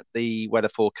 looking at the weather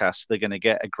forecast, they're going to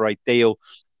get a great deal.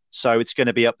 So it's going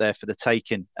to be up there for the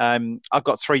taking. I've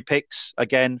got 3 picks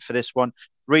again for this one.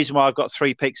 Reason why I've got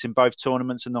 3 picks in both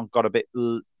tournaments and I've got a bit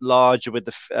larger with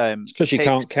the because you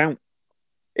can't count,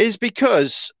 is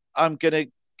because I'm going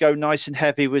to go nice and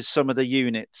heavy with some of the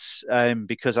units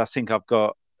because I think I've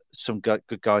got some good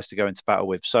guys to go into battle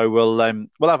with. So we'll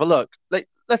have a look.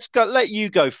 Let's go. Let you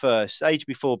go first. Age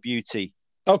before beauty.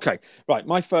 Okay, right.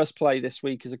 My first play this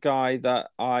week is a guy that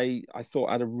I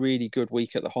thought had a really good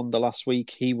week at the Honda last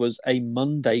week. He was a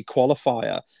Monday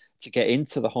qualifier to get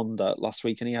into the Honda last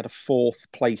week, and he had a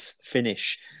 4th place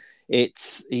finish.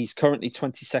 He's currently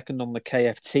 22nd on the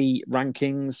KFT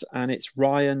rankings, and it's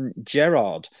Ryan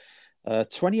Gerard,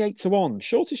 28-1,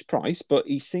 shortish price, but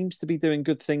he seems to be doing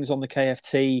good things on the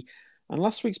KFT. And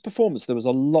last week's performance, there was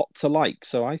a lot to like,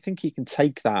 so I think he can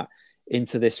take that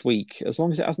into this week, as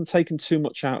long as it hasn't taken too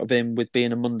much out of him with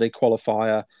being a Monday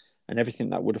qualifier and everything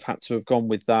that would have had to have gone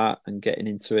with that and getting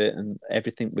into it and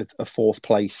everything with a 4th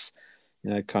place,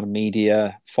 kind of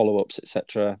media follow-ups,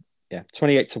 etc. Yeah,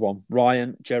 28-1.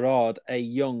 Ryan Gerard, a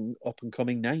young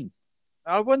up-and-coming name.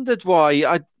 I wondered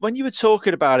why, when you were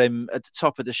talking about him at the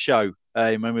top of the show,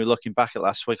 when we were looking back at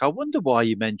last week, I wonder why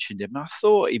you mentioned him. I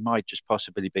thought he might just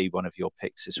possibly be one of your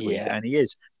picks this week, and he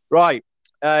is. Right.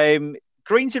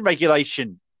 Greens in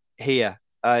regulation here.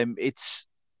 It's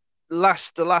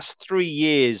the last 3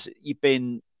 years, you've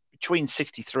been between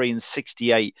 63 and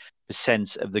 68%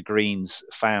 of the greens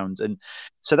found. And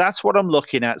so that's what I'm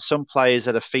looking at. Some players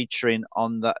that are featuring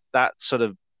on that sort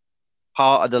of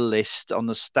part of the list on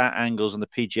the stat angles on the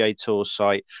PGA Tour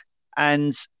site.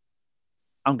 And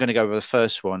I'm going to go with the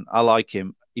first one. I like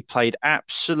him. He played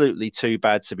absolutely too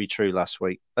bad to be true last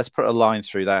week. Let's put a line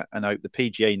through that and hope the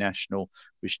PGA National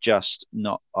was just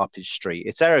not up his street.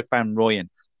 It's Erik van Rooyen.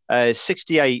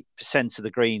 68% of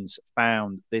the greens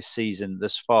found this season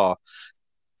thus far.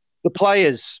 The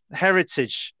players,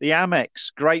 Heritage, the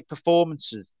Amex, great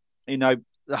performances.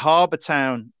 the Harbour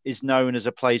Town is known as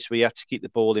a place where you have to keep the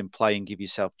ball in play and give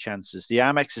yourself chances. The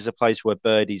Amex is a place where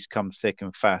birdies come thick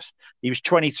and fast. He was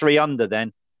 23 under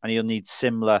then, and he'll need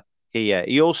similar here.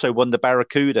 He also won the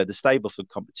Barracuda, the Stableford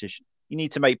competition. You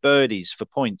need to make birdies for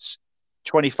points.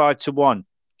 25-1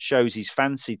 shows he's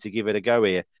fancy to give it a go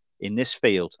here in this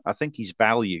field. I think he's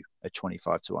value at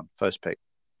 25-1. First pick.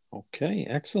 Okay,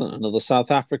 excellent. Another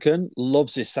South African.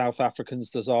 Loves his South Africans,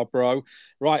 does our bro.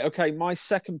 Right, okay, my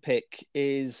second pick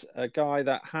is a guy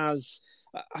that has...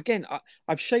 Again,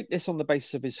 I've shaped this on the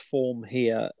basis of his form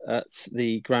here at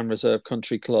the Grand Reserve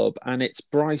Country Club, and it's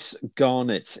Bryce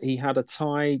Garnett. He had a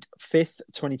tied 5th,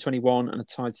 2021, and a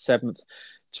tied 7th,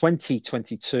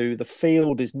 2022. The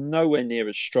field is nowhere near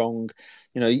as strong.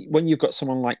 You know, when you've got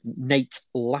someone like Nate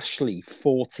Lashley,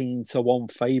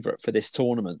 14-1 favourite for this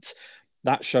tournament,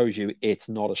 that shows you it's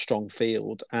not a strong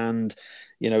field. And,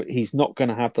 you know, he's not going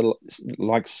to have the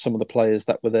likes of some of the players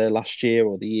that were there last year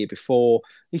or the year before.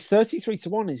 He's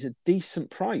 33-1. He's a decent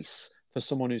price for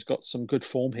someone who's got some good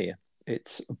form here.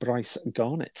 It's Bryce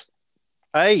Garnett.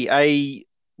 Hey, a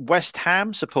West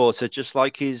Ham supporter, just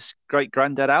like his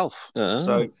great-granddad Alf. Oh.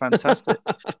 So fantastic.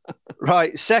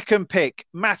 Right, second pick,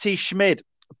 Matty Schmid,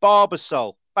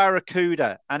 Barbasol,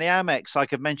 Barracuda, and the Amex.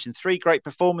 Like I've mentioned, 3 great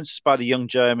performances by the young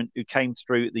German who came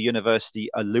through the University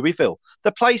of Louisville,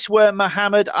 the place where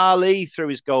Muhammad Ali threw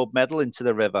his gold medal into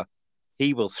the river.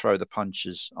 He will throw the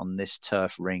punches on this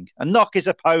turf ring and knock his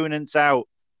opponents out.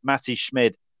 Matty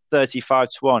Schmid,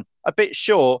 35-1. A bit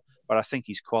short, but I think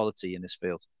he's quality in this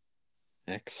field.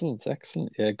 Excellent.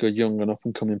 Yeah, good young and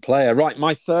up-and-coming player. Right,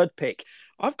 my third pick.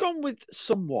 I've gone with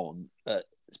someone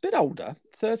it's a bit older,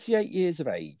 38 years of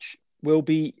age. Will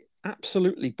be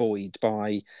absolutely buoyed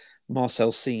by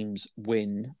Marcel Siem's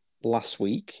win last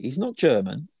week. He's not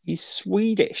German, he's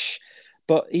Swedish,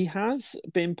 but he has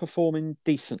been performing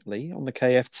decently on the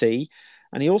KFT,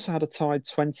 and he also had a tied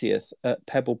 20th at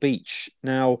Pebble Beach.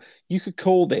 Now, you could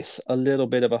call this a little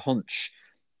bit of a hunch,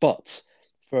 but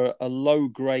for a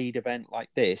low-grade event like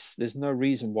this, there's no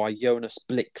reason why Jonas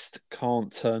Blixt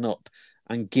can't turn up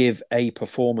and give a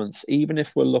performance, even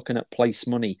if we're looking at place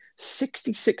money.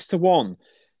 66-1,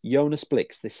 Jonas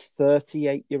Blixt, this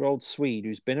 38-year-old Swede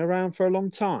who's been around for a long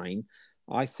time,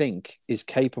 I think is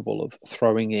capable of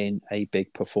throwing in a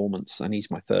big performance, and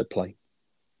he's my third play.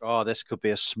 Oh, this could be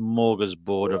a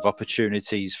smorgasbord of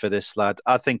opportunities for this lad.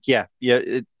 I think,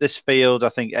 this field, I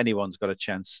think anyone's got a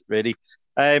chance, really.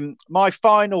 My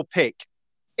final pick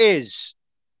is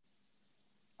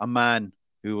a man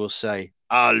who will say,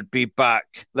 I'll be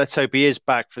back. Let's hope he is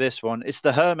back for this one. It's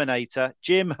the Herminator,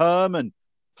 Jim Herman.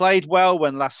 Played well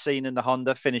when last seen in the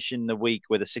Honda, finishing the week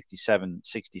with a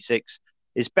 67-66.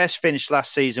 His best finish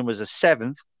last season was a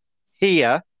 7th.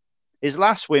 Here, his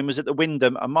last win was at the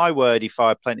Wyndham, and my word, he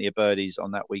fired plenty of birdies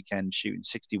on that weekend, shooting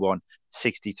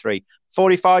 61-63.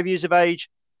 45 years of age,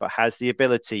 but has the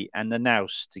ability and the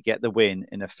nous to get the win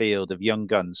in a field of young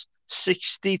guns.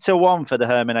 60-1 for the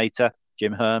Herminator,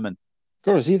 Jim Herman.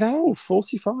 God, is he that old?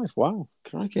 45? Wow.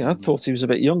 Crikey, I thought he was a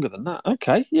bit younger than that.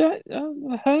 Okay, yeah.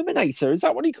 The Herminator, is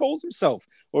that what he calls himself?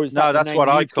 Or is that no, that's what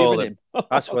I call him. him?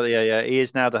 That's what, yeah. He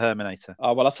is now the Herminator.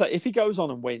 Oh, well, I'll tell you, if he goes on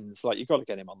and wins, you've got to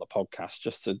get him on the podcast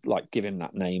just to, give him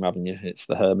that name, haven't you? It's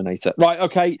the Herminator. Right,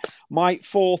 okay. My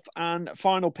fourth and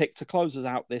final pick to close us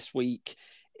out this week.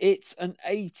 It's an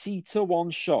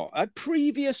 80-1 shot. A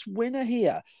previous winner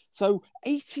here. So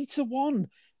 80-1.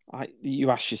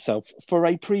 You ask yourself, for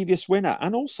a previous winner,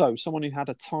 and also someone who had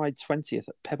a tied 20th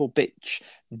at Pebble Beach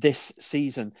this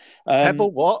season.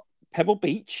 Pebble what? Pebble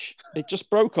Beach. It just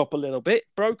broke up a little bit,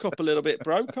 bro.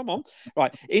 Come on.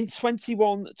 Right. In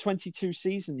 21-22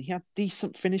 season, he had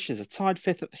decent finishes. A tied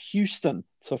 5th at Houston,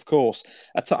 so of course.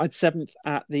 A tied 7th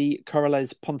at the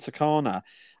Corrales Punta Cana.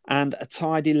 And a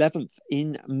tied 11th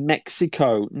in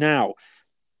Mexico. Now,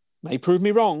 may prove me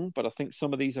wrong, but I think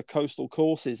some of these are coastal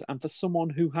courses. And for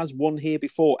someone who has won here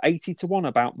before, 80-1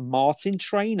 about Martin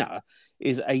Traynor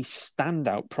is a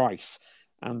standout price.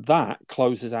 And that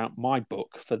closes out my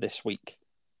book for this week.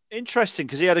 Interesting,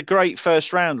 because he had a great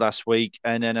first round last week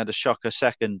and then had a shocker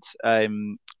second.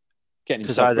 Getting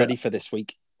himself ready for this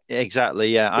week. Exactly,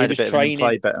 yeah. I had a bit of him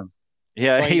play better.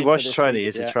 Yeah, he was training.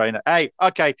 He's a trainer. Hey,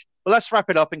 okay. Well, let's wrap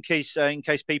it up in case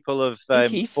people have...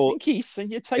 in case,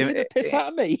 and you're taking the piss out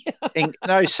of me.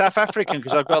 No, South African,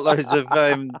 because I've got loads of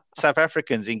South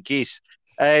Africans in geese.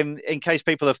 In case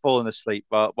people have fallen asleep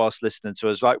whilst listening to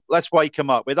us, right? Let's wake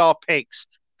them up with our picks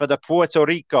for the Puerto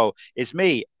Rico. It's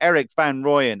me, Eric Van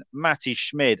Rooyen, Matty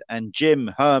Schmid, and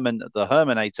Jim Herman, the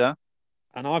Herminator.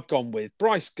 And I've gone with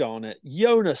Bryce Garnett,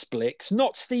 Jonas Blixt,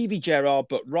 not Stevie Gerrard,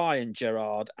 but Ryan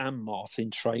Gerrard and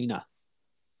Martin Traynor.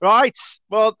 Right.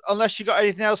 Well, unless you got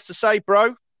anything else to say,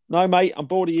 bro. No, mate. I'm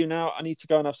bored of you now. I need to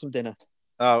go and have some dinner.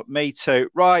 Oh, me too.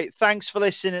 Right. Thanks for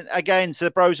listening again to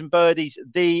the Bros and Birdies,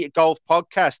 the golf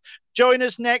podcast. Join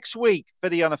us next week for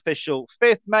the unofficial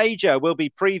 5th major. We'll be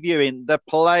previewing the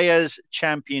Players'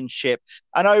 Championship.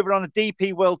 And over on the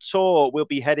DP World Tour, we'll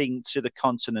be heading to the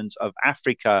continent of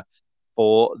Africa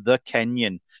for the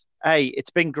Kenyan. Hey,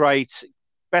 it's been great.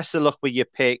 Best of luck with your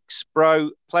picks.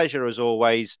 Bro, pleasure as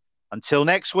always. Until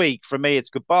next week, from me, it's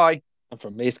goodbye. And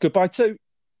from me, it's goodbye too.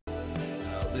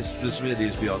 This really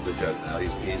is beyond a joke now.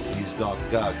 He's gone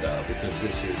gaga because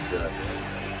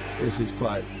this is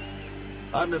quite.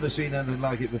 I've never seen anything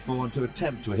like it before, and to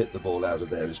attempt to hit the ball out of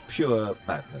there is pure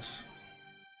madness.